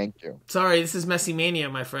nothing. Thank you. Sorry, this is Messi Mania,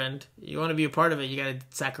 my friend. You want to be a part of it, you got to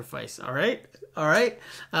sacrifice. All right?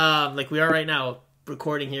 Like we are right now.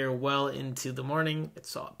 Recording here well into the morning.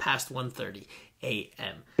 It's past 1:30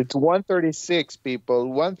 a.m. It's 1:36, people.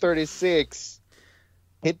 1:36.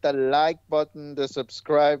 Hit the like button, the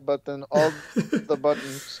subscribe button, all the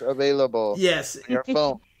buttons available. Yes. On your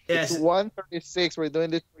phone. Yes. It's 1:36. We're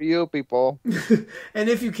doing this for you, people. And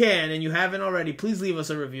if you can, and you haven't already, please leave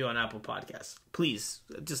us a review on Apple Podcasts. Please.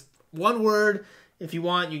 Just one word. If you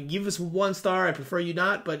want, you can give us 1 star. I prefer you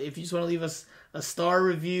not, but if you just want to leave us a star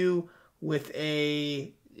review with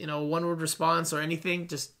a 1-word response or anything,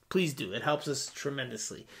 just please do. It helps us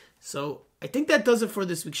tremendously. So I think that does it for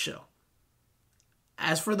this week's show.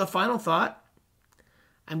 As for the final thought,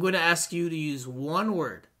 I'm going to ask you to use 1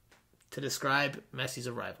 word to describe Messi's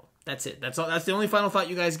arrival. That's it. That's all. That's the only final thought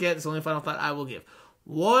you guys get. It's the only final thought I will give.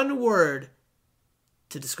 1 word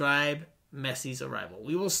to describe Messi's arrival.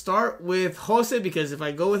 We will start with Jose, because if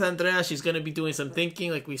I go with Andrea, she's going to be doing some thinking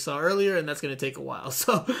like we saw earlier, and that's going to take a while.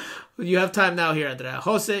 So you have time now here, Andrea.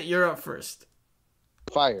 Jose, you're up first.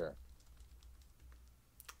 Fire.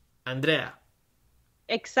 Andrea.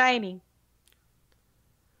 Exciting.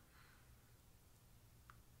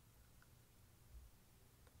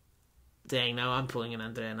 Dang, now I'm pulling in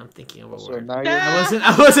Andrea and I'm thinking of a word. Now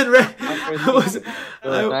I wasn't ready.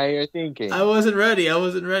 Now you're thinking. I wasn't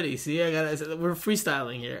ready. See, we're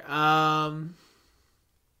freestyling here.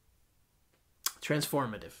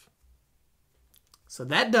 Transformative. So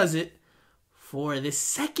that does it for this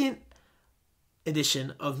second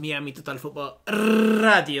edition of Miami Total Football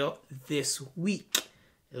Radio this week.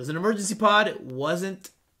 It was an emergency pod. It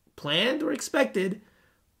wasn't planned or expected,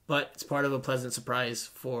 but it's part of a pleasant surprise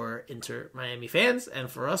for Inter Miami fans. And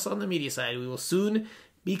for us on the media side, we will soon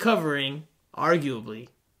be covering, arguably,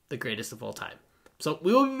 the greatest of all time. So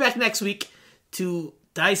we will be back next week to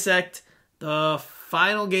dissect the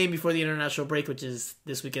final game before the international break, which is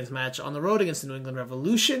this weekend's match on the road against the New England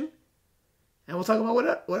Revolution. And we'll talk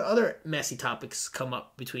about what other messy topics come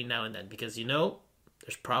up between now and then, because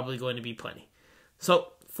there's probably going to be plenty.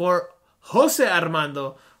 So for Jose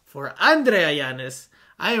Armando, for Andrea Yanez,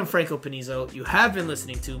 I am Franco Panizo. You have been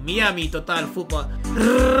listening to Miami Total Football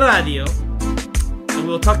Radio. And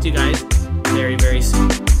we'll talk to you guys very, very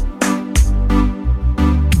soon.